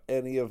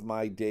any of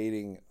my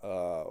dating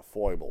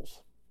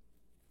foibles.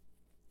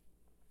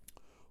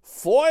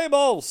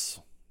 Foibles!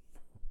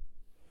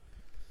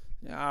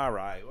 All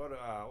right, what do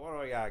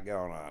I got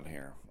going on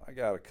here? I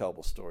got a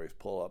couple stories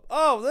pull up.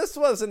 Oh, this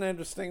was an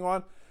interesting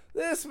one.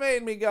 This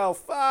made me go,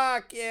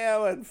 fuck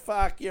you and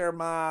fuck your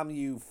mom,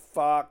 you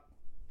fuck.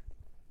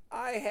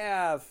 I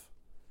have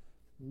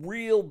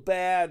real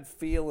bad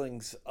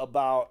feelings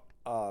about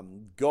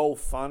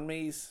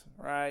GoFundMes,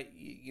 right?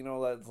 You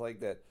know, that's like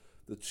the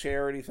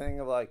charity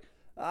thing of like,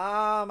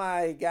 oh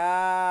my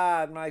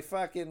God, my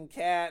fucking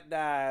cat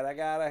died. I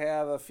gotta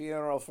have a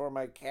funeral for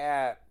my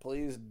cat.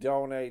 Please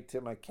donate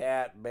to my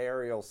cat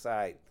burial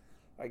site.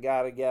 I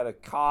gotta get a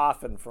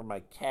coffin for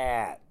my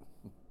cat.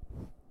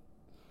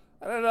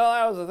 I don't know,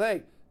 that was the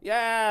thing.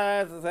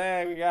 Yeah, that's the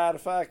thing. We got a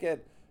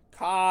fucking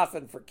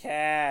coffin for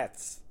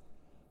cats.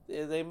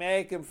 They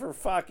make them for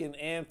fucking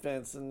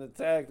infants, and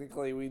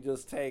technically we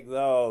just take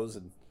those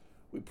and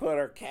we put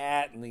our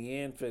cat in the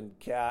infant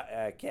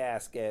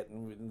casket,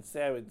 and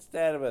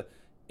instead of an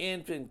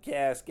infant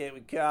casket, we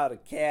call it a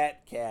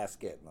cat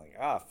casket. I'm like,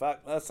 oh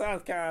fuck, that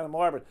sounds kind of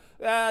morbid.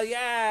 Well,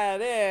 yeah,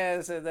 it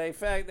is. And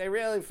they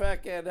really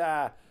fucking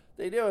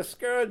they do a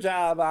screw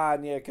job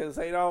on you because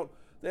they don't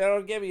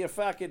give you a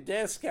fucking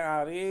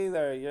discount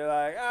either. You're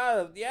like,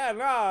 oh yeah,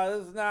 no,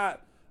 this is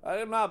not.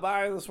 I'm not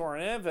buying this for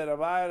an infant. I'm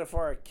buying it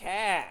for a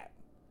cat.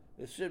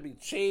 It should be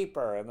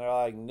cheaper. And they're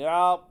like,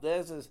 nope,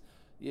 this is.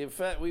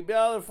 We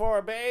build it for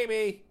a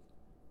baby,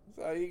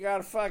 so you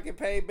gotta fucking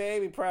pay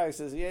baby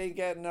prices. You ain't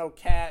getting no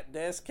cat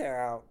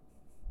discount.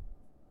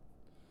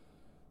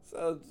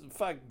 So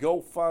fuck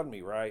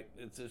GoFundMe, right?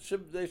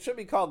 They should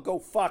be called Go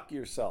Fuck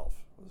Yourself.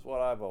 Is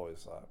what I've always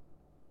thought.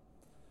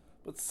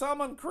 But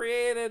someone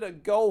created a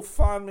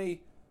GoFundMe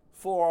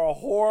for a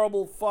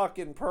horrible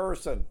fucking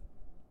person.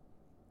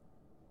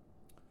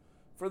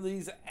 For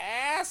these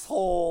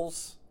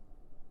assholes,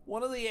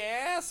 one of the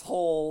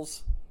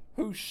assholes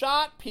who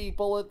shot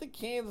people at the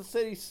Kansas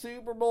City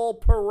Super Bowl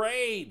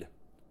parade.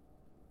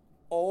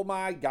 Oh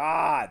my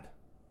God.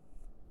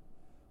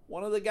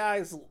 One of the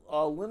guys,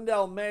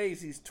 Lindell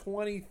Mays, he's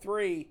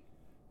 23.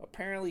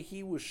 Apparently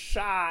he was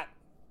shot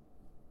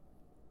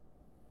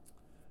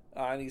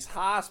and he's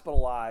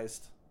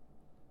hospitalized.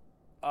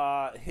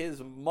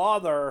 His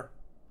mother,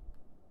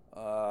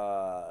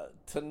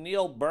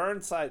 Tennille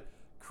Burnside,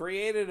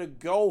 created a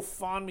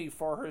GoFundMe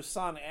for her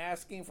son,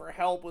 asking for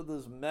help with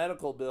his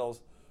medical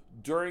bills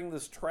during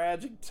this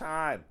tragic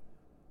time.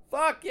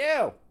 Fuck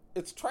you.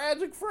 It's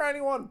tragic for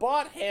anyone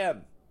but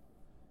him.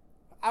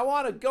 I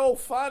want a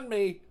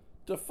GoFundMe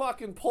to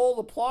fucking pull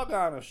the plug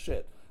on his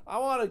shit. I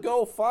want a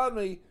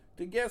GoFundMe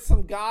to get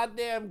some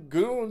goddamn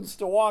goons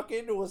to walk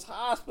into his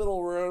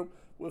hospital room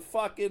with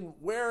fucking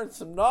wearing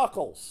some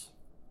knuckles.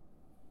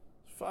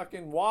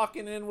 Fucking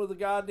walking in with a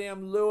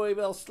goddamn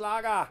Louisville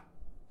Slugger.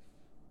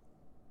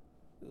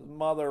 His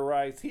mother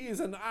writes, he is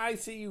in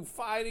ICU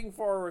fighting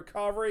for a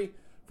recovery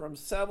from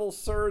several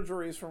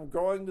surgeries from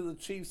going to the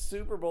Chiefs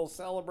Super Bowl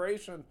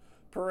celebration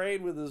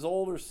parade with his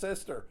older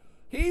sister.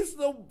 He's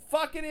the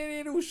fucking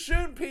idiot who's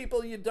shooting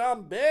people, you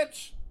dumb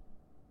bitch.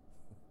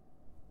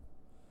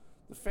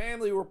 The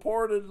family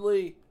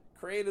reportedly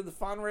created the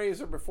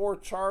fundraiser before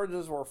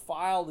charges were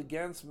filed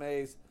against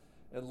Mays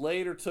and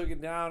later took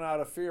it down out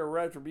of fear of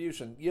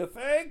retribution. You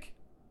think?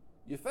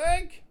 You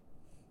think?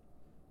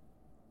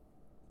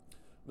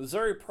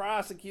 Missouri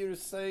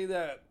prosecutors say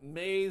that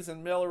Mays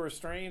and Miller were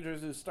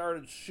strangers who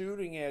started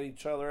shooting at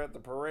each other at the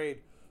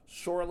parade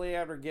shortly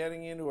after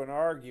getting into an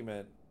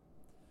argument.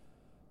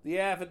 The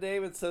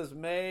affidavit says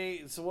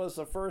Mays was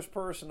the first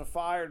person to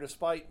fire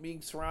despite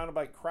being surrounded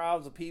by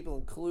crowds of people,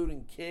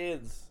 including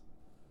kids.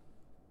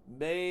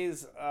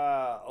 Mays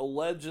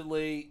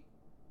allegedly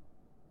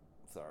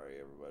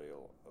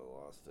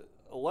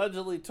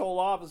told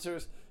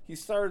officers he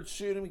started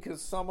shooting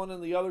because someone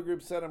in the other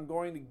group said, I'm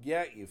going to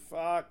get you.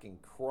 Fucking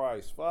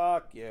Christ.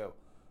 Fuck you.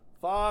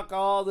 Fuck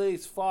all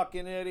these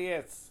fucking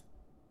idiots.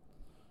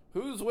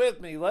 Who's with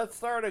me? Let's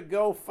start a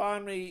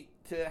GoFundMe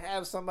to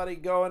have somebody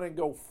go in and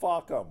go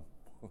fuck them.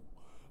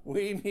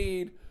 We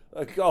need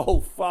a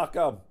go fuck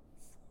them.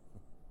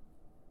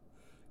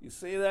 You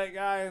see that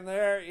guy in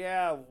there?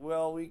 Yeah,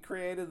 well, we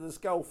created this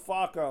go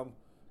fuck them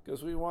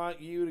because we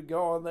want you to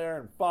go in there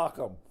and fuck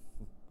them.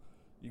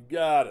 You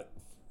got it.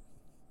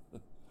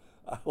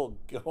 I will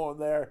go in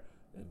there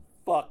and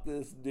fuck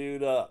this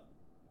dude up.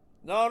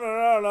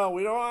 No.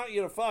 We don't want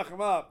you to fuck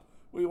him up.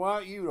 We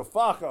want you to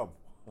fuck him.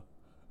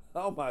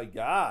 Oh, my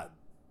God.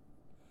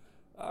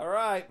 All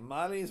right.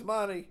 Money's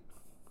money.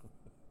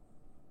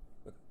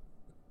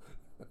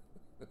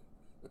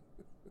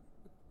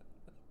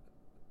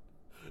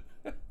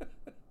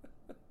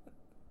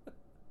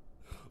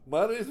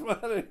 Money's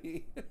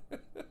money.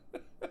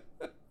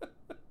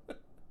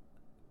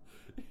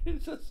 You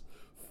just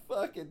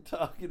Fucking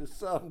talking to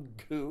some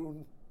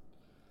goon.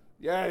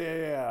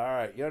 Yeah. All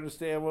right. You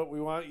understand what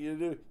we want you to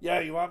do? Yeah,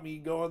 you want me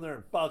to go in there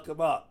and fuck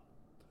them up.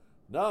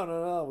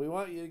 No. We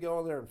want you to go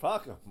in there and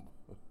fuck them.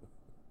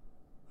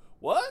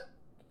 What?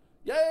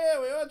 Yeah.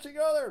 We want you to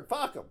go there and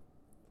fuck them.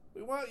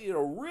 We want you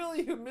to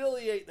really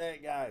humiliate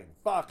that guy and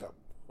fuck him.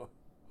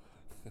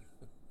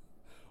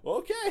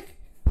 Okay.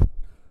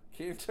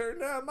 Can't turn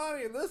down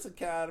money in this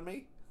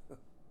economy. Jesus.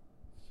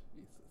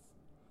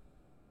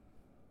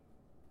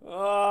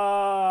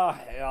 Oh,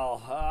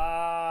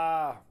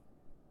 hell.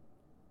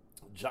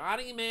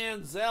 Johnny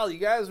Manziel. You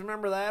guys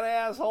remember that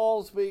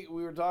asshole? We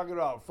were talking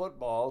about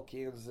football.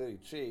 Kansas City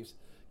Chiefs.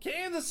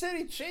 Kansas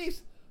City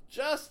Chiefs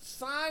just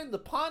signed the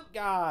punt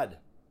god.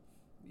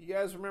 You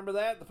guys remember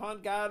that? The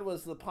punt god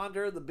was the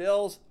punter the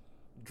Bills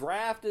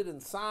drafted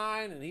and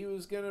signed, and he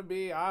was going to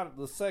be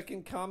the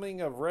second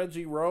coming of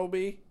Reggie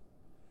Roby.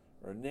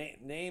 Or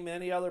name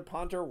any other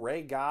punter.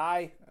 Ray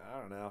Guy. I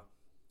don't know.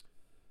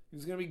 He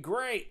was going to be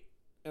great.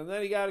 And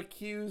then he got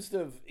accused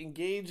of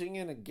engaging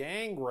in a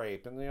gang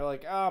rape. And they're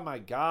like, oh my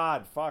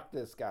God, fuck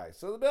this guy.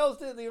 So the Bills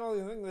did the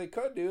only thing they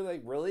could do. They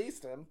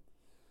released him.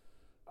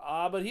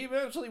 But he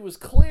eventually was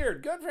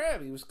cleared. Good for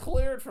him. He was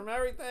cleared from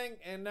everything.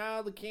 And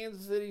now the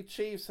Kansas City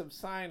Chiefs have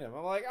signed him.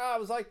 I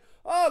was like,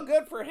 oh,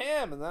 good for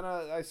him. And then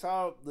I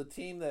saw the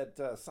team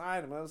that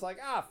signed him. And I was like,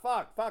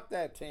 fuck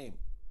that team.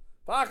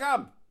 Fuck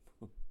him.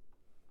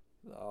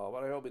 Oh,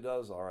 but I hope he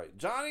does all right.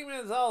 Johnny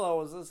Manziel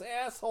was this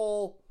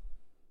asshole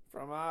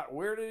from,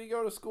 where did he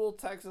go to school?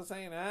 Texas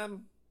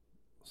A&M?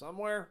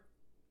 Somewhere?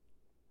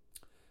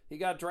 He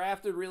got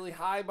drafted really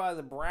high by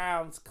the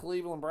Browns,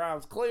 Cleveland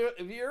Browns.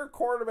 If you're a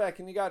quarterback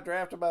and you got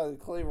drafted by the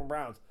Cleveland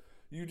Browns,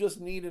 you just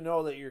need to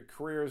know that your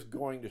career is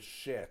going to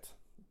shit.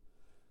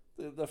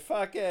 The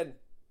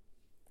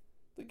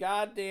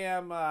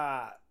goddamn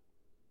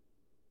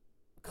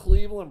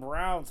Cleveland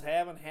Browns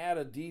haven't had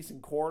a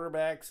decent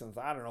quarterback since,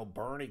 I don't know,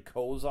 Bernie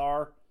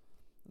Kosar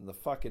in the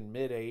fucking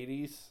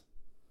mid-'80s.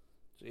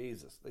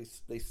 Jesus, they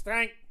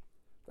stink.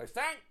 They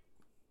stink.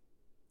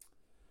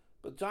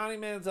 But Johnny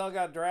Manziel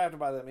got drafted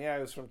by them. Yeah,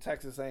 he was from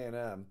Texas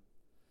A&M.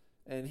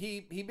 And he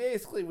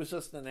basically was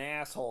just an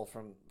asshole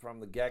from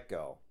the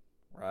get-go,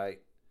 right?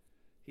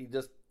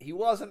 He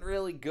wasn't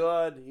really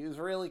good. He was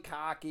really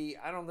cocky.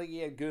 I don't think he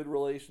had good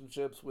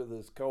relationships with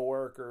his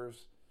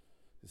coworkers,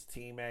 his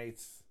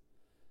teammates.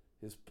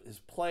 His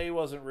play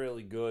wasn't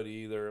really good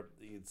either.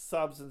 He had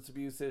substance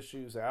abuse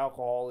issues,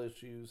 alcohol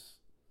issues.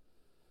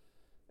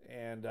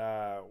 And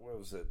what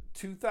was it?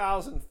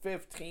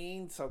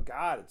 2015. So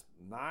God, it's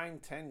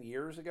 9-10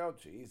 years ago.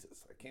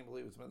 Jesus, I can't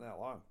believe it's been that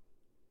long.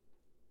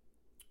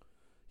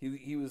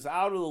 He was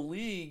out of the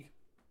league,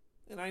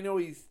 and I know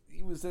he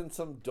was in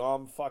some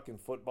dumb fucking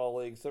football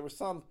leagues. There was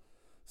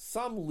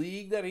some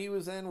league that he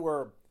was in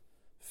where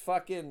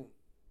fucking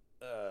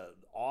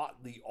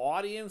the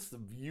audience, the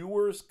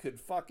viewers could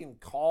fucking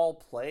call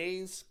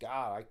plays.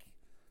 God,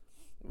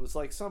 it was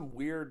like some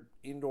weird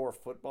indoor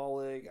football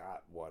league.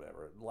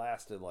 Whatever. It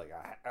lasted like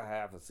a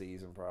half a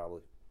season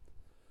probably.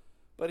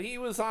 But he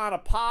was on a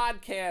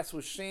podcast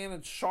with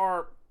Shannon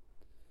Sharpe,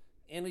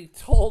 and he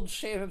told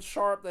Shannon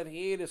Sharpe that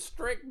he ate a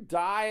strict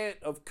diet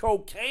of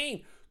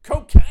cocaine.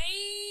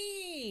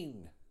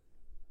 Cocaine!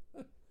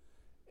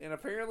 And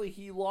apparently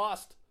he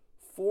lost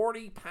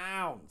 40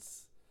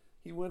 pounds.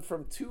 He went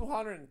from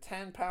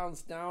 210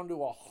 pounds down to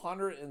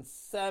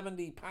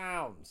 170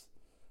 pounds.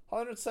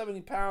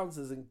 170 pounds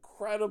is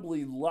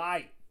incredibly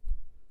light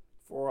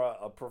for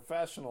a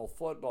professional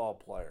football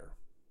player.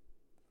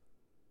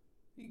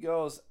 He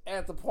goes,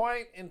 at the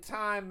point in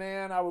time,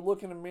 man, I would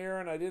look in the mirror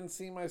and I didn't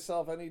see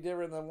myself any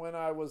different than when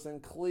I was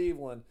in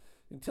Cleveland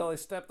until I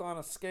stepped on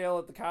a scale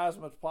at the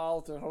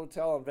Cosmopolitan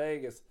Hotel in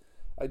Vegas.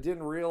 I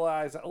didn't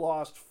realize I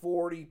lost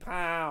 40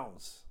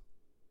 pounds.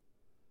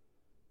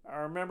 I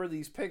remember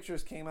these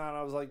pictures came out and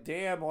I was like,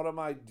 damn, what am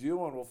I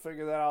doing? We'll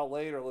figure that out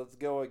later. Let's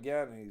go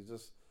again. And he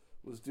just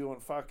was doing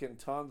fucking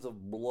tons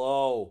of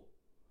blow.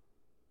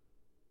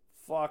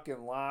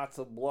 Fucking lots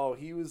of blow.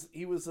 He was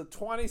the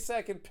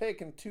 22nd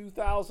pick in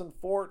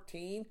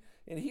 2014,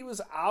 and he was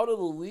out of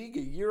the league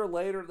a year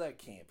later. That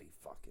can't be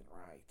fucking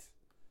right.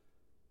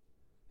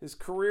 His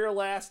career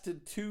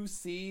lasted 2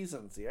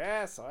 seasons.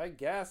 Yes, I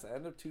guess.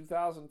 End of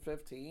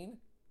 2015.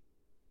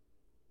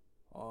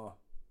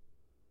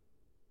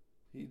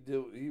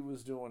 He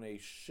was doing a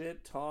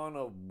shit ton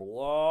of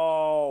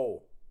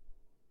blow.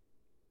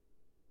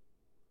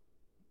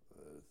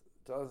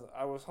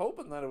 I was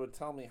hoping that it would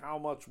tell me how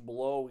much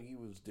blow he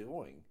was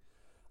doing.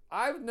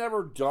 I've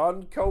never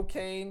done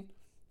cocaine.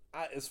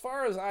 As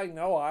far as I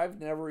know, I've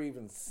never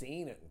even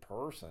seen it in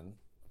person.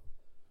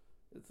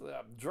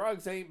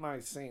 Drugs ain't my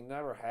scene.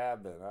 Never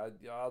have been.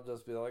 I'll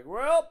just be like,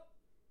 well,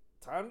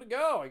 time to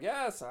go, I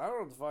guess. I don't know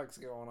what the fuck's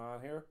going on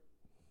here.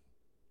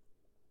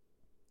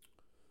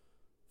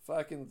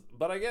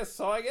 But I guess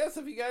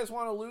if you guys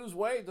want to lose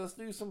weight, just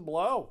do some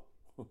blow.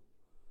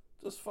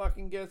 Just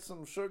fucking get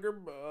some sugar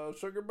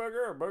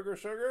booger or booger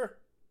sugar,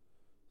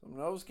 some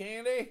nose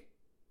candy.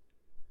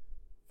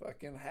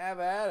 Fucking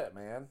have at it,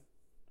 man.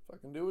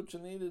 Fucking do what you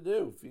need to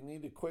do. If you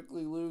need to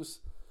quickly lose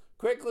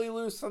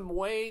some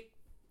weight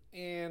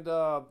and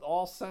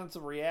all sense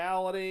of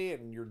reality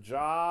and your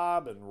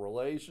job and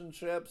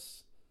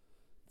relationships,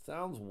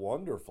 sounds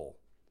wonderful.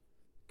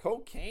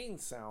 Cocaine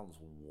sounds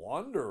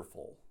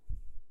wonderful.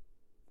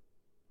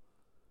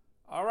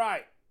 All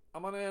right,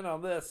 I'm gonna end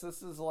on this.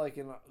 This is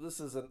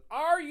an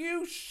 "Are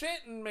you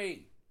shitting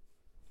me?"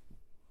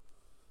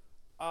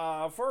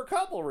 For a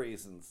couple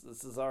reasons.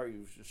 This is "Are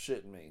you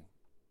shitting me?"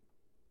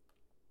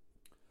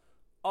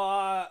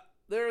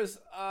 There's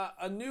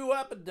a new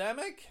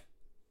epidemic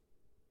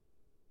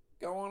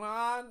going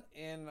on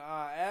in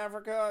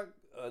Africa,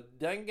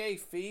 dengue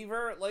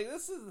fever. Like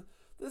this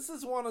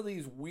is one of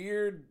these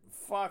weird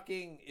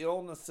fucking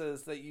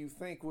illnesses that you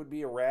think would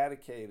be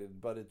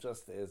eradicated, but it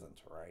just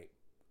isn't, right?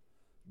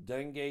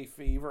 Dengue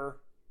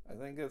fever, I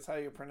think that's how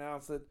you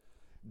pronounce it.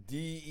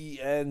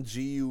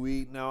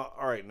 Dengue. Now,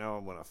 all right, now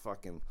I'm gonna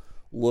fucking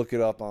look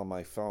it up on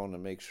my phone to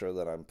make sure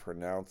that I'm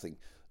pronouncing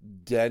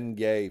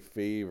dengue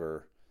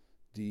fever.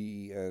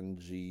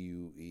 Dengue.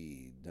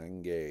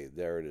 Dengue.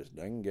 There it is.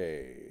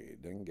 Dengue.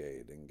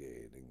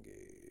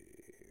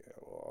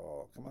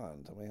 Oh, come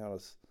on. Tell me how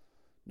to...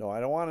 No, I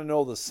don't want to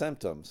know the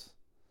symptoms.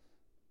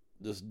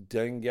 Just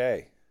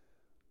dengue.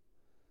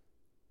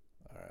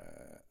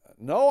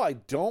 No, I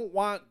don't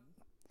want...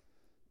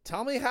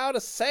 Tell me how to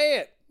say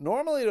it.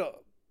 Normally... All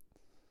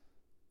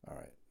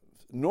right.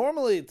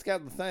 Normally, it's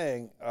got the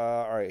thing.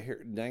 All right,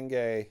 here.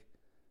 Dengue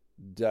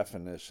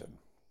definition.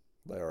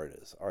 There it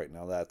is. All right,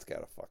 now that's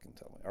got to fucking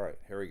tell me. All right,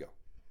 here we go.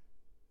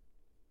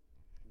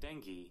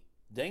 Dengue.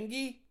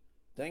 Dengue?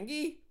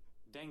 Dengue?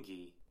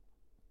 Dengue.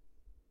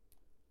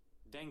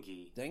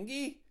 Dengue.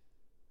 Dengue?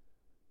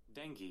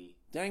 Dengue.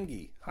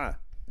 Dengue. Huh.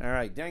 All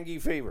right, dengue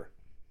fever.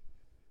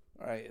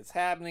 All right, it's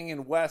happening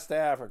in West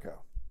Africa.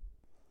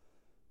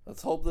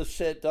 Let's hope this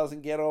shit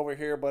doesn't get over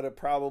here, but it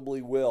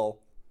probably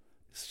will.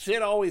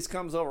 Shit always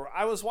comes over.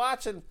 I was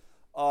watching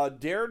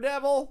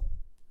Daredevil.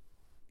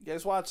 You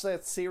guys watch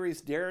that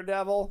series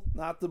Daredevil?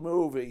 Not the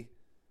movie.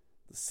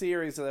 The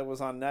series that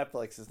was on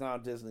Netflix is now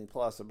on Disney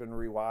Plus. I've been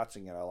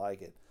rewatching it. I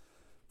like it.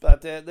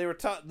 But they were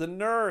the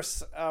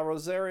nurse,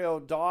 Rosario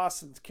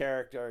Dawson's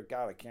character.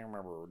 God, I can't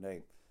remember her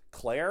name.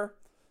 Claire?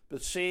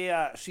 But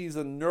she's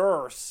a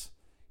nurse.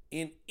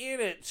 In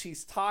it,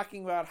 she's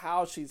talking about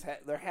how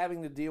they're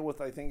having to deal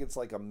with, I think it's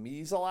like a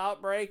measles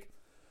outbreak.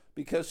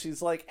 Because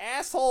she's like,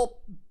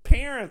 asshole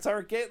parents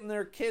aren't getting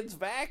their kids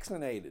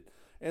vaccinated.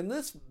 And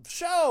this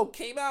show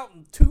came out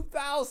in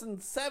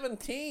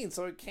 2017,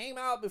 so it came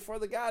out before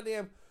the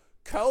goddamn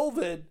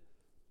COVID,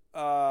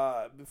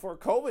 before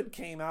COVID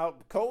came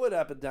out, COVID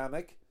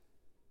epidemic.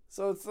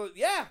 So it's,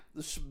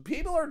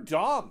 people are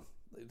dumb.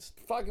 They just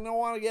fucking don't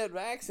want to get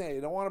vaccinated.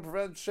 They don't want to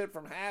prevent shit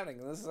from happening.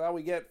 And this is how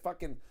we get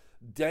fucking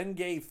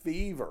dengue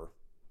fever.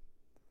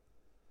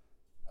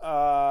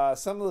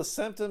 Some of the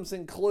symptoms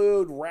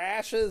include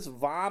rashes,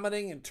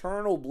 vomiting,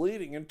 internal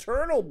bleeding.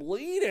 Internal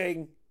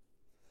bleeding?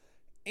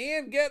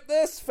 And get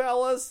this,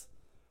 fellas,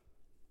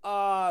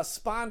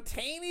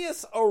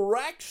 spontaneous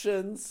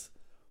erections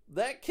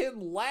that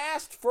can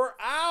last for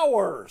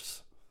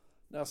hours.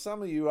 Now,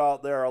 some of you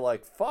out there are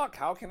like, fuck,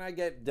 how can I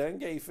get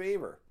dengue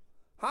fever?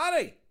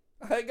 Honey,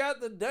 I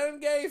got the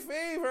dengue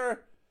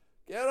fever.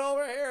 Get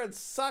over here and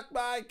suck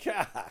my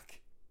cock.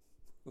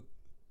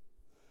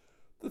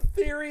 The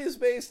theory is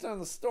based on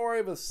the story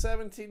of a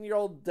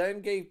 17-year-old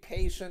dengue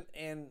patient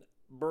in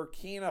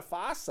Burkina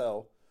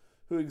Faso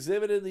who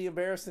exhibited the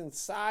embarrassing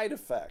side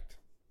effect.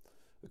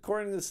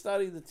 According to the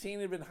study, the teen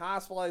had been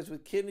hospitalized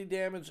with kidney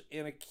damage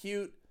and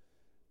acute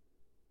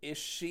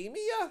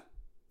ischemia,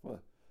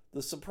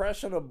 the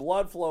suppression of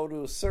blood flow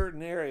to a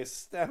certain area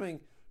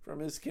stemming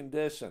from his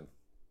condition.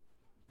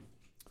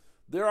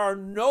 There are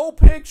no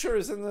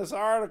pictures in this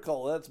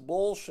article. That's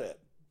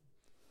bullshit.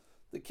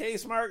 The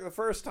case marked the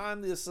first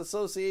time this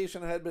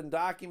association had been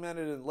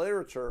documented in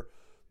literature.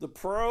 The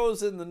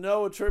pros in the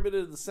know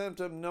attributed the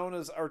symptom known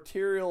as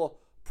arterial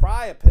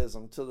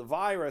priapism to the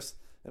virus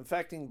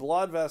infecting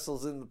blood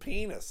vessels in the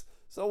penis.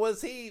 So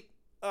was he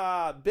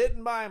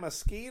bitten by a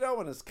mosquito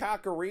in his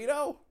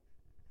cockerito?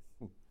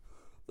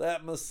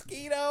 That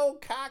mosquito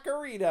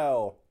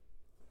cockerito.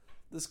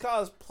 This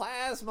caused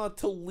plasma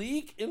to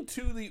leak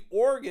into the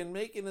organ,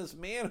 making his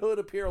manhood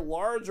appear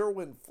larger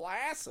when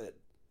flaccid.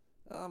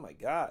 Oh my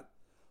God.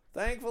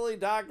 Thankfully,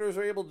 doctors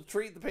were able to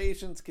treat the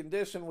patient's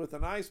condition with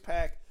an ice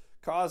pack,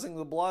 causing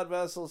the blood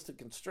vessels to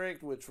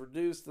constrict, which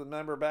reduced the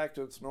member back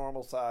to its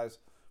normal size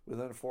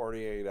within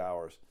 48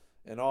 hours.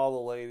 And all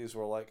the ladies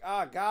were like,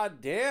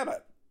 God damn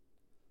it.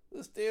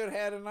 This dude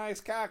had a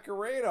nice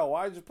cockerito.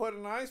 Why'd you put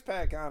an ice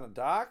pack on it,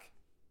 doc?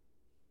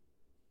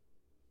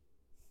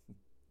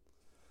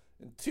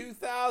 In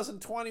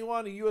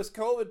 2021, a U.S.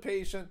 COVID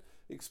patient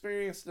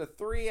experienced a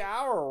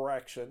 3-hour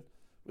erection,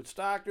 which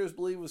doctors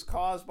believe was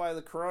caused by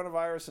the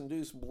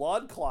coronavirus-induced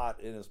blood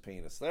clot in his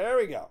penis. There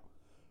we go.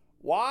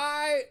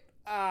 Why,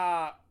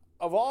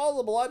 of all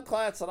the blood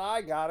clots that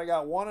I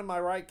got one in my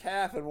right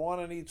calf and one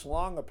in each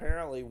lung,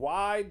 apparently.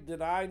 Why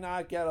did I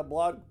not get a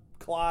blood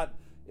clot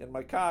in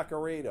my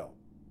cockerito?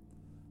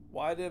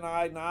 Why did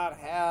I not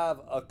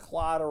have a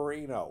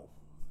Clotterino?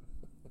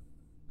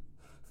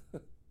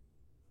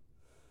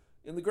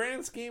 In the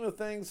grand scheme of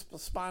things,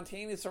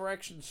 spontaneous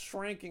erections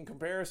shrink in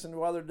comparison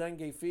to other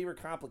dengue fever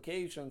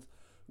complications,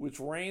 which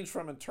range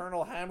from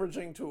internal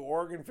hemorrhaging to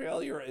organ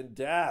failure and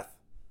death.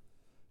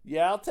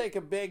 Yeah, I'll take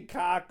a big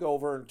cock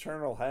over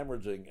internal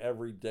hemorrhaging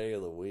every day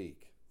of the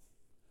week.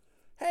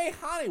 Hey,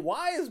 honey,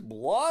 why is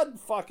blood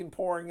fucking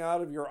pouring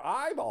out of your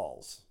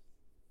eyeballs?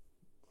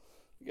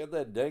 You get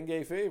that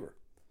dengue fever.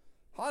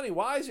 Honey,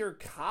 why is your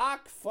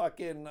cock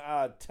fucking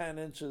 10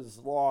 inches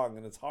long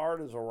and it's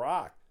hard as a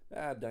rock?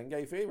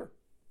 Dengue fever.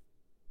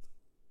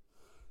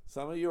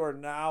 Some of you are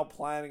now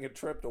planning a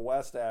trip to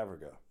West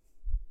Africa.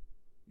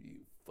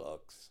 You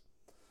fucks.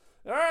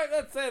 All right,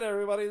 that's it,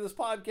 everybody. This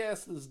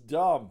podcast is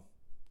dumb.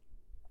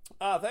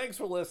 Thanks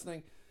for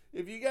listening.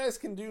 If you guys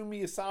can do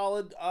me a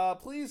solid,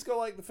 please go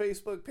like the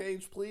Facebook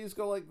page. Please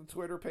go like the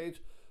Twitter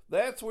page.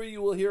 That's where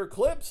you will hear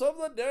clips of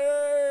the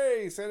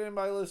day sent in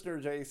by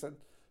listener Jason.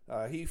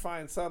 He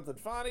finds something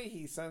funny.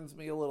 He sends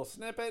me a little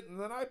snippet, and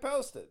then I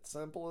post it.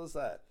 Simple as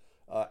that.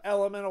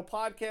 Elemental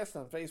Podcast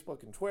on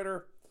Facebook and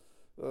Twitter.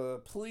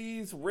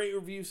 Please rate,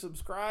 review,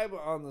 subscribe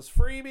on this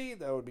freebie.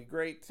 That would be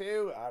great,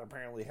 too. It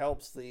apparently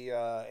helps the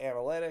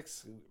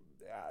analytics.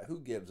 Who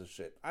gives a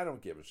shit? I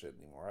don't give a shit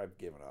anymore. I've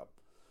given up.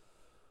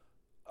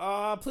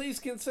 Please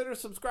consider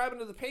subscribing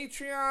to the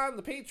Patreon.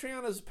 The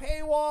Patreon is a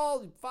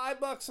paywall.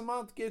 $5 a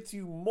month gets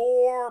you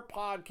more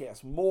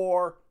podcasts.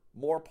 More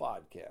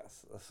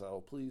podcasts.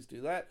 So please do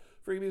that.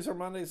 Freebies are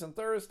Mondays and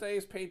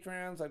Thursdays.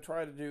 Patreons I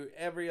try to do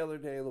every other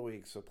day of the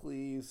week. So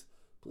please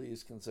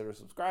consider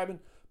subscribing.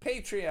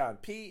 Patreon,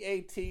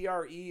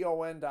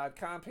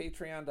 Patreon.com,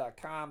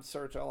 patreon.com.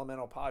 Search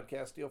Elemental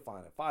Podcast. You'll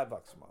find it. $5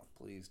 a month.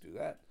 Please do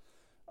that.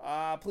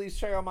 Please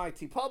check out my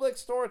TeePublic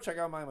store. Check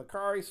out my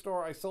Mercari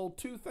store. I sold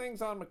 2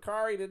 things on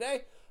Mercari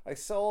today. I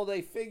sold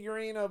a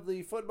figurine of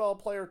the football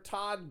player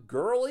Todd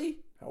Gurley.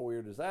 How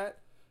weird is that?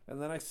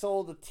 And then I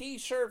sold a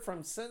t-shirt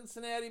from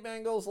Cincinnati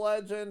Bengals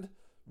legend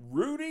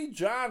Rudy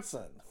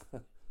Johnson.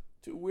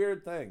 2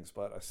 weird things,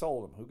 but I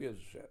sold them. Who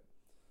gives a shit?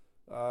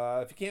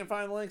 If you can't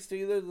find links to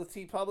either the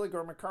TeePublic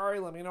or Mercari,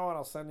 let me know and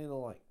I'll send you the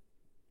link.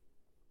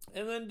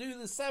 And then do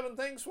the 7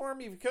 things for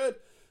me if you could.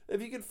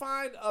 If you could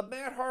find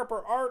Matt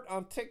Harper Art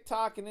on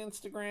TikTok and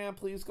Instagram,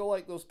 please go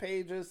like those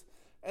pages.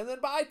 And then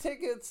buy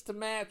tickets to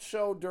Matt's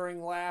show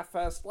during Laugh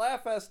Fest.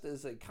 Laugh Fest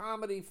is a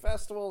comedy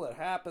festival that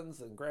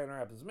happens in Grand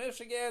Rapids,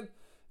 Michigan.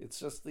 It's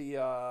just the,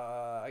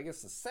 I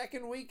guess the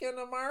second weekend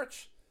of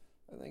March.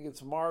 I think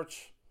it's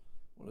March,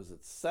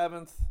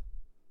 7th?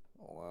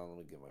 Hold on, let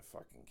me get my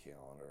fucking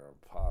calendar. I'm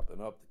popping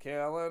up the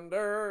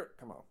calendar.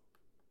 Come on.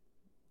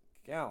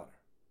 Calendar.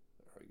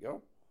 There we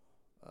go.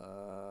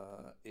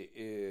 It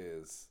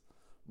is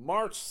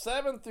March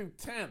 7th through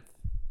 10th,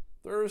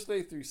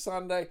 Thursday through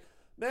Sunday.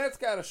 Matt's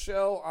got a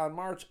show on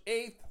March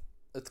 8th.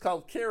 It's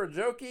called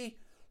Karajoke.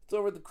 It's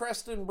over at the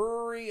Creston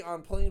Brewery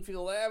on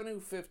Plainfield Avenue,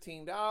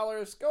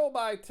 $15. Go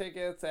buy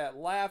tickets at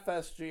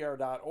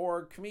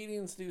laughsgr.org.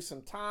 Comedians do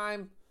some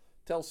time,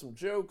 tell some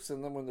jokes,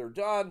 and then when they're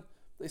done,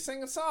 they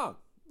sing a song.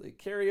 They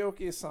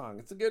karaoke a song.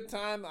 It's a good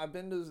time. I've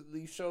been to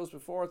these shows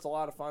before. It's a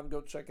lot of fun. Go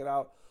check it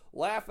out.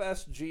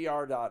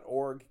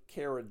 laughsgr.org,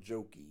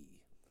 Karajoke.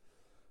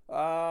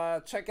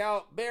 Check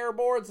out Bear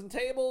Boards and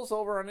Tables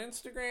over on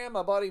Instagram.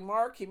 My buddy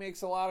Mark, he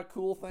makes a lot of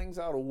cool things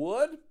out of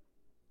wood.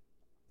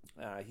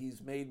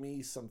 He's made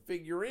me some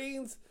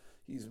figurines.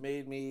 He's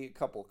made me a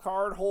couple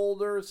card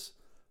holders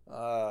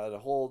to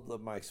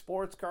hold my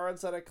sports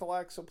cards that I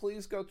collect. So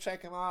please go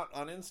check him out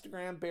on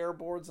Instagram, Bear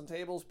Boards and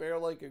Tables, Bear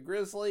Like a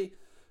Grizzly.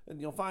 And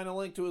you'll find a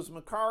link to his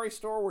Mercari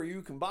store where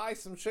you can buy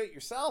some shit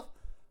yourself.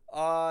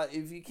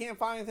 If you can't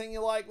find anything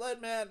you like,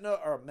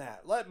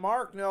 let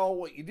Mark know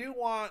what you do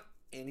want,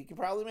 and he can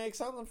probably make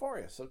something for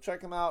you. So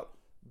check him out,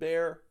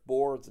 Bear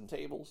Boards and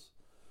Tables.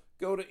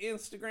 Go to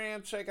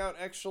Instagram, check out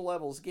Extra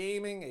Levels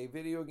Gaming, a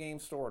video game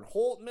store in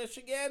Holt,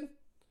 Michigan.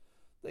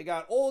 They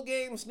got old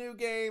games, new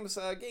games,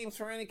 games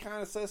for any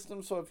kind of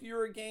system. So if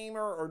you're a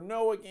gamer or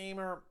know a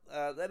gamer,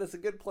 that is a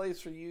good place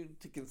for you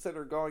to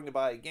consider going to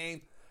buy a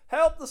game.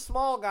 Help the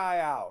small guy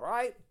out,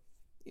 right?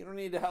 You don't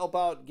need to help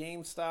out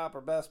GameStop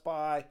or Best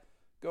Buy.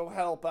 Go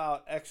help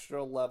out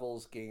Extra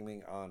Levels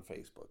Gaming on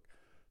Facebook.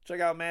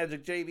 Check out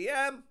Magic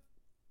JVM.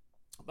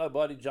 My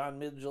buddy John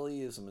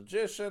Midgley is a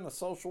magician, a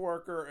social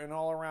worker, and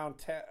all-around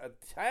a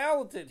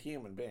talented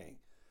human being.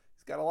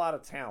 He's got a lot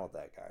of talent,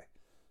 that guy.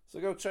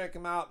 So go check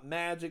him out,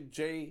 Magic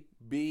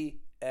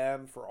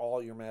JBM, for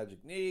all your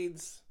magic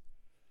needs.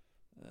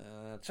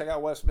 Check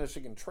out West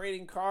Michigan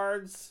Trading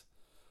Cards.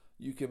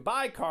 You can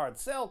buy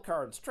cards, sell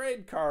cards,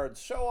 trade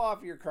cards, show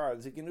off your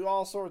cards. You can do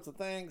all sorts of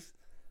things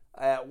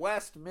at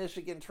West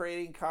Michigan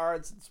Trading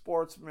Cards and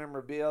Sports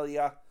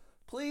Memorabilia.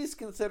 Please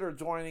consider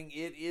joining.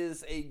 It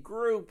is a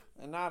group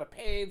and not a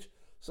page.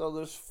 So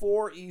there's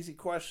 4 easy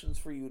questions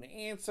for you to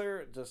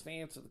answer. Just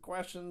answer the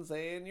questions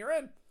and you're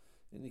in.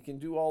 And you can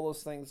do all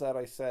those things that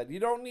I said. You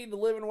don't need to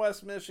live in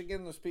West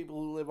Michigan. There's people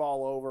who live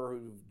all over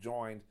who've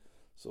joined.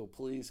 So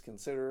please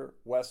consider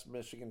West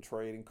Michigan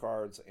Trading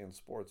Cards and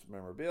Sports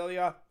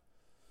Memorabilia.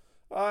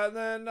 And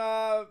then,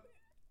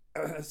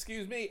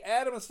 excuse me,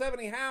 Adam and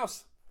Stephanie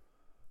House.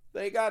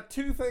 They got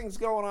two things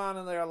going on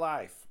in their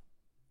life.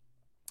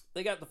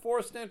 They got the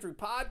Forced Entry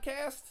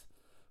podcast,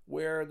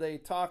 where they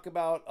talk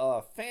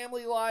about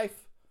family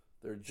life,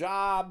 their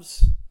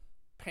jobs,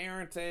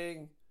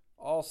 parenting,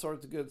 all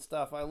sorts of good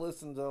stuff. I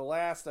listened to the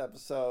last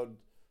episode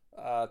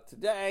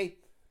today.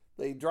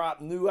 They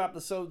drop new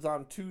episodes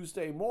on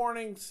Tuesday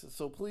mornings,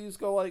 so please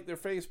go like their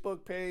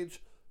Facebook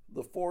page,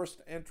 the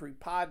Forced Entry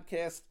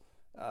podcast,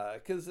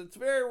 because it's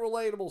very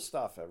relatable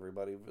stuff,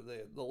 everybody.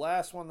 The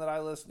last one that I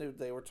listened to,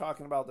 they were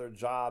talking about their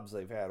jobs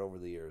they've had over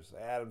the years.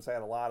 Adam's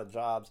had a lot of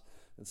jobs,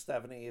 and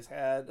Stephanie has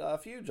had a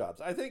few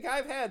jobs. I think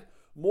I've had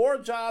more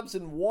jobs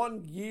in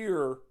 1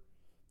 year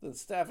than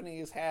Stephanie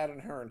has had in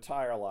her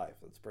entire life.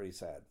 That's pretty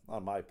sad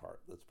on my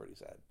part. That's pretty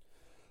sad.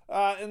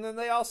 And then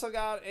they also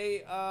got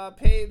a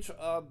page,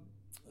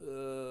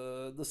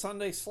 the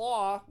Sunday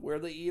Slaw, where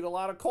they eat a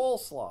lot of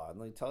coleslaw,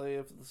 and they tell you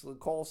if the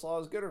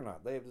coleslaw is good or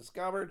not. They have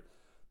discovered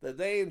that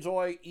they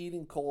enjoy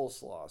eating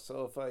coleslaw.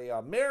 So if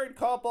a married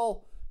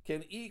couple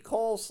can eat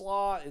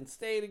coleslaw and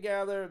stay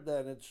together,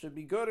 then it should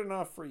be good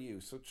enough for you.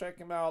 So check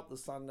them out, the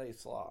Sunday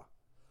Slaw.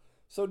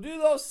 So do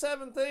those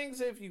 7 things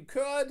if you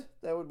could.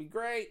 That would be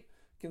great.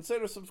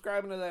 Consider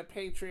subscribing to that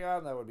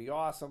Patreon. That would be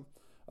awesome.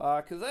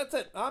 Because that's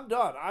it. I'm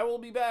done. I will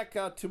be back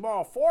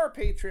tomorrow for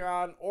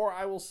Patreon, or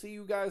I will see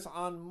you guys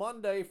on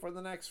Monday for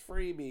the next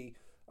freebie.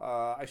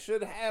 I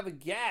should have a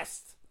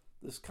guest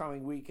this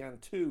coming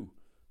weekend too.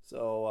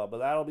 So, but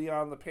that'll be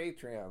on the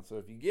Patreon. So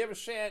if you give a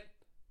shit,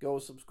 go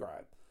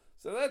subscribe.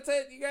 So that's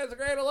it. You guys are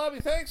great. I love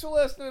you. Thanks for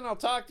listening. I'll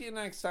talk to you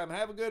next time.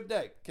 Have a good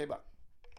day. Okay, bye.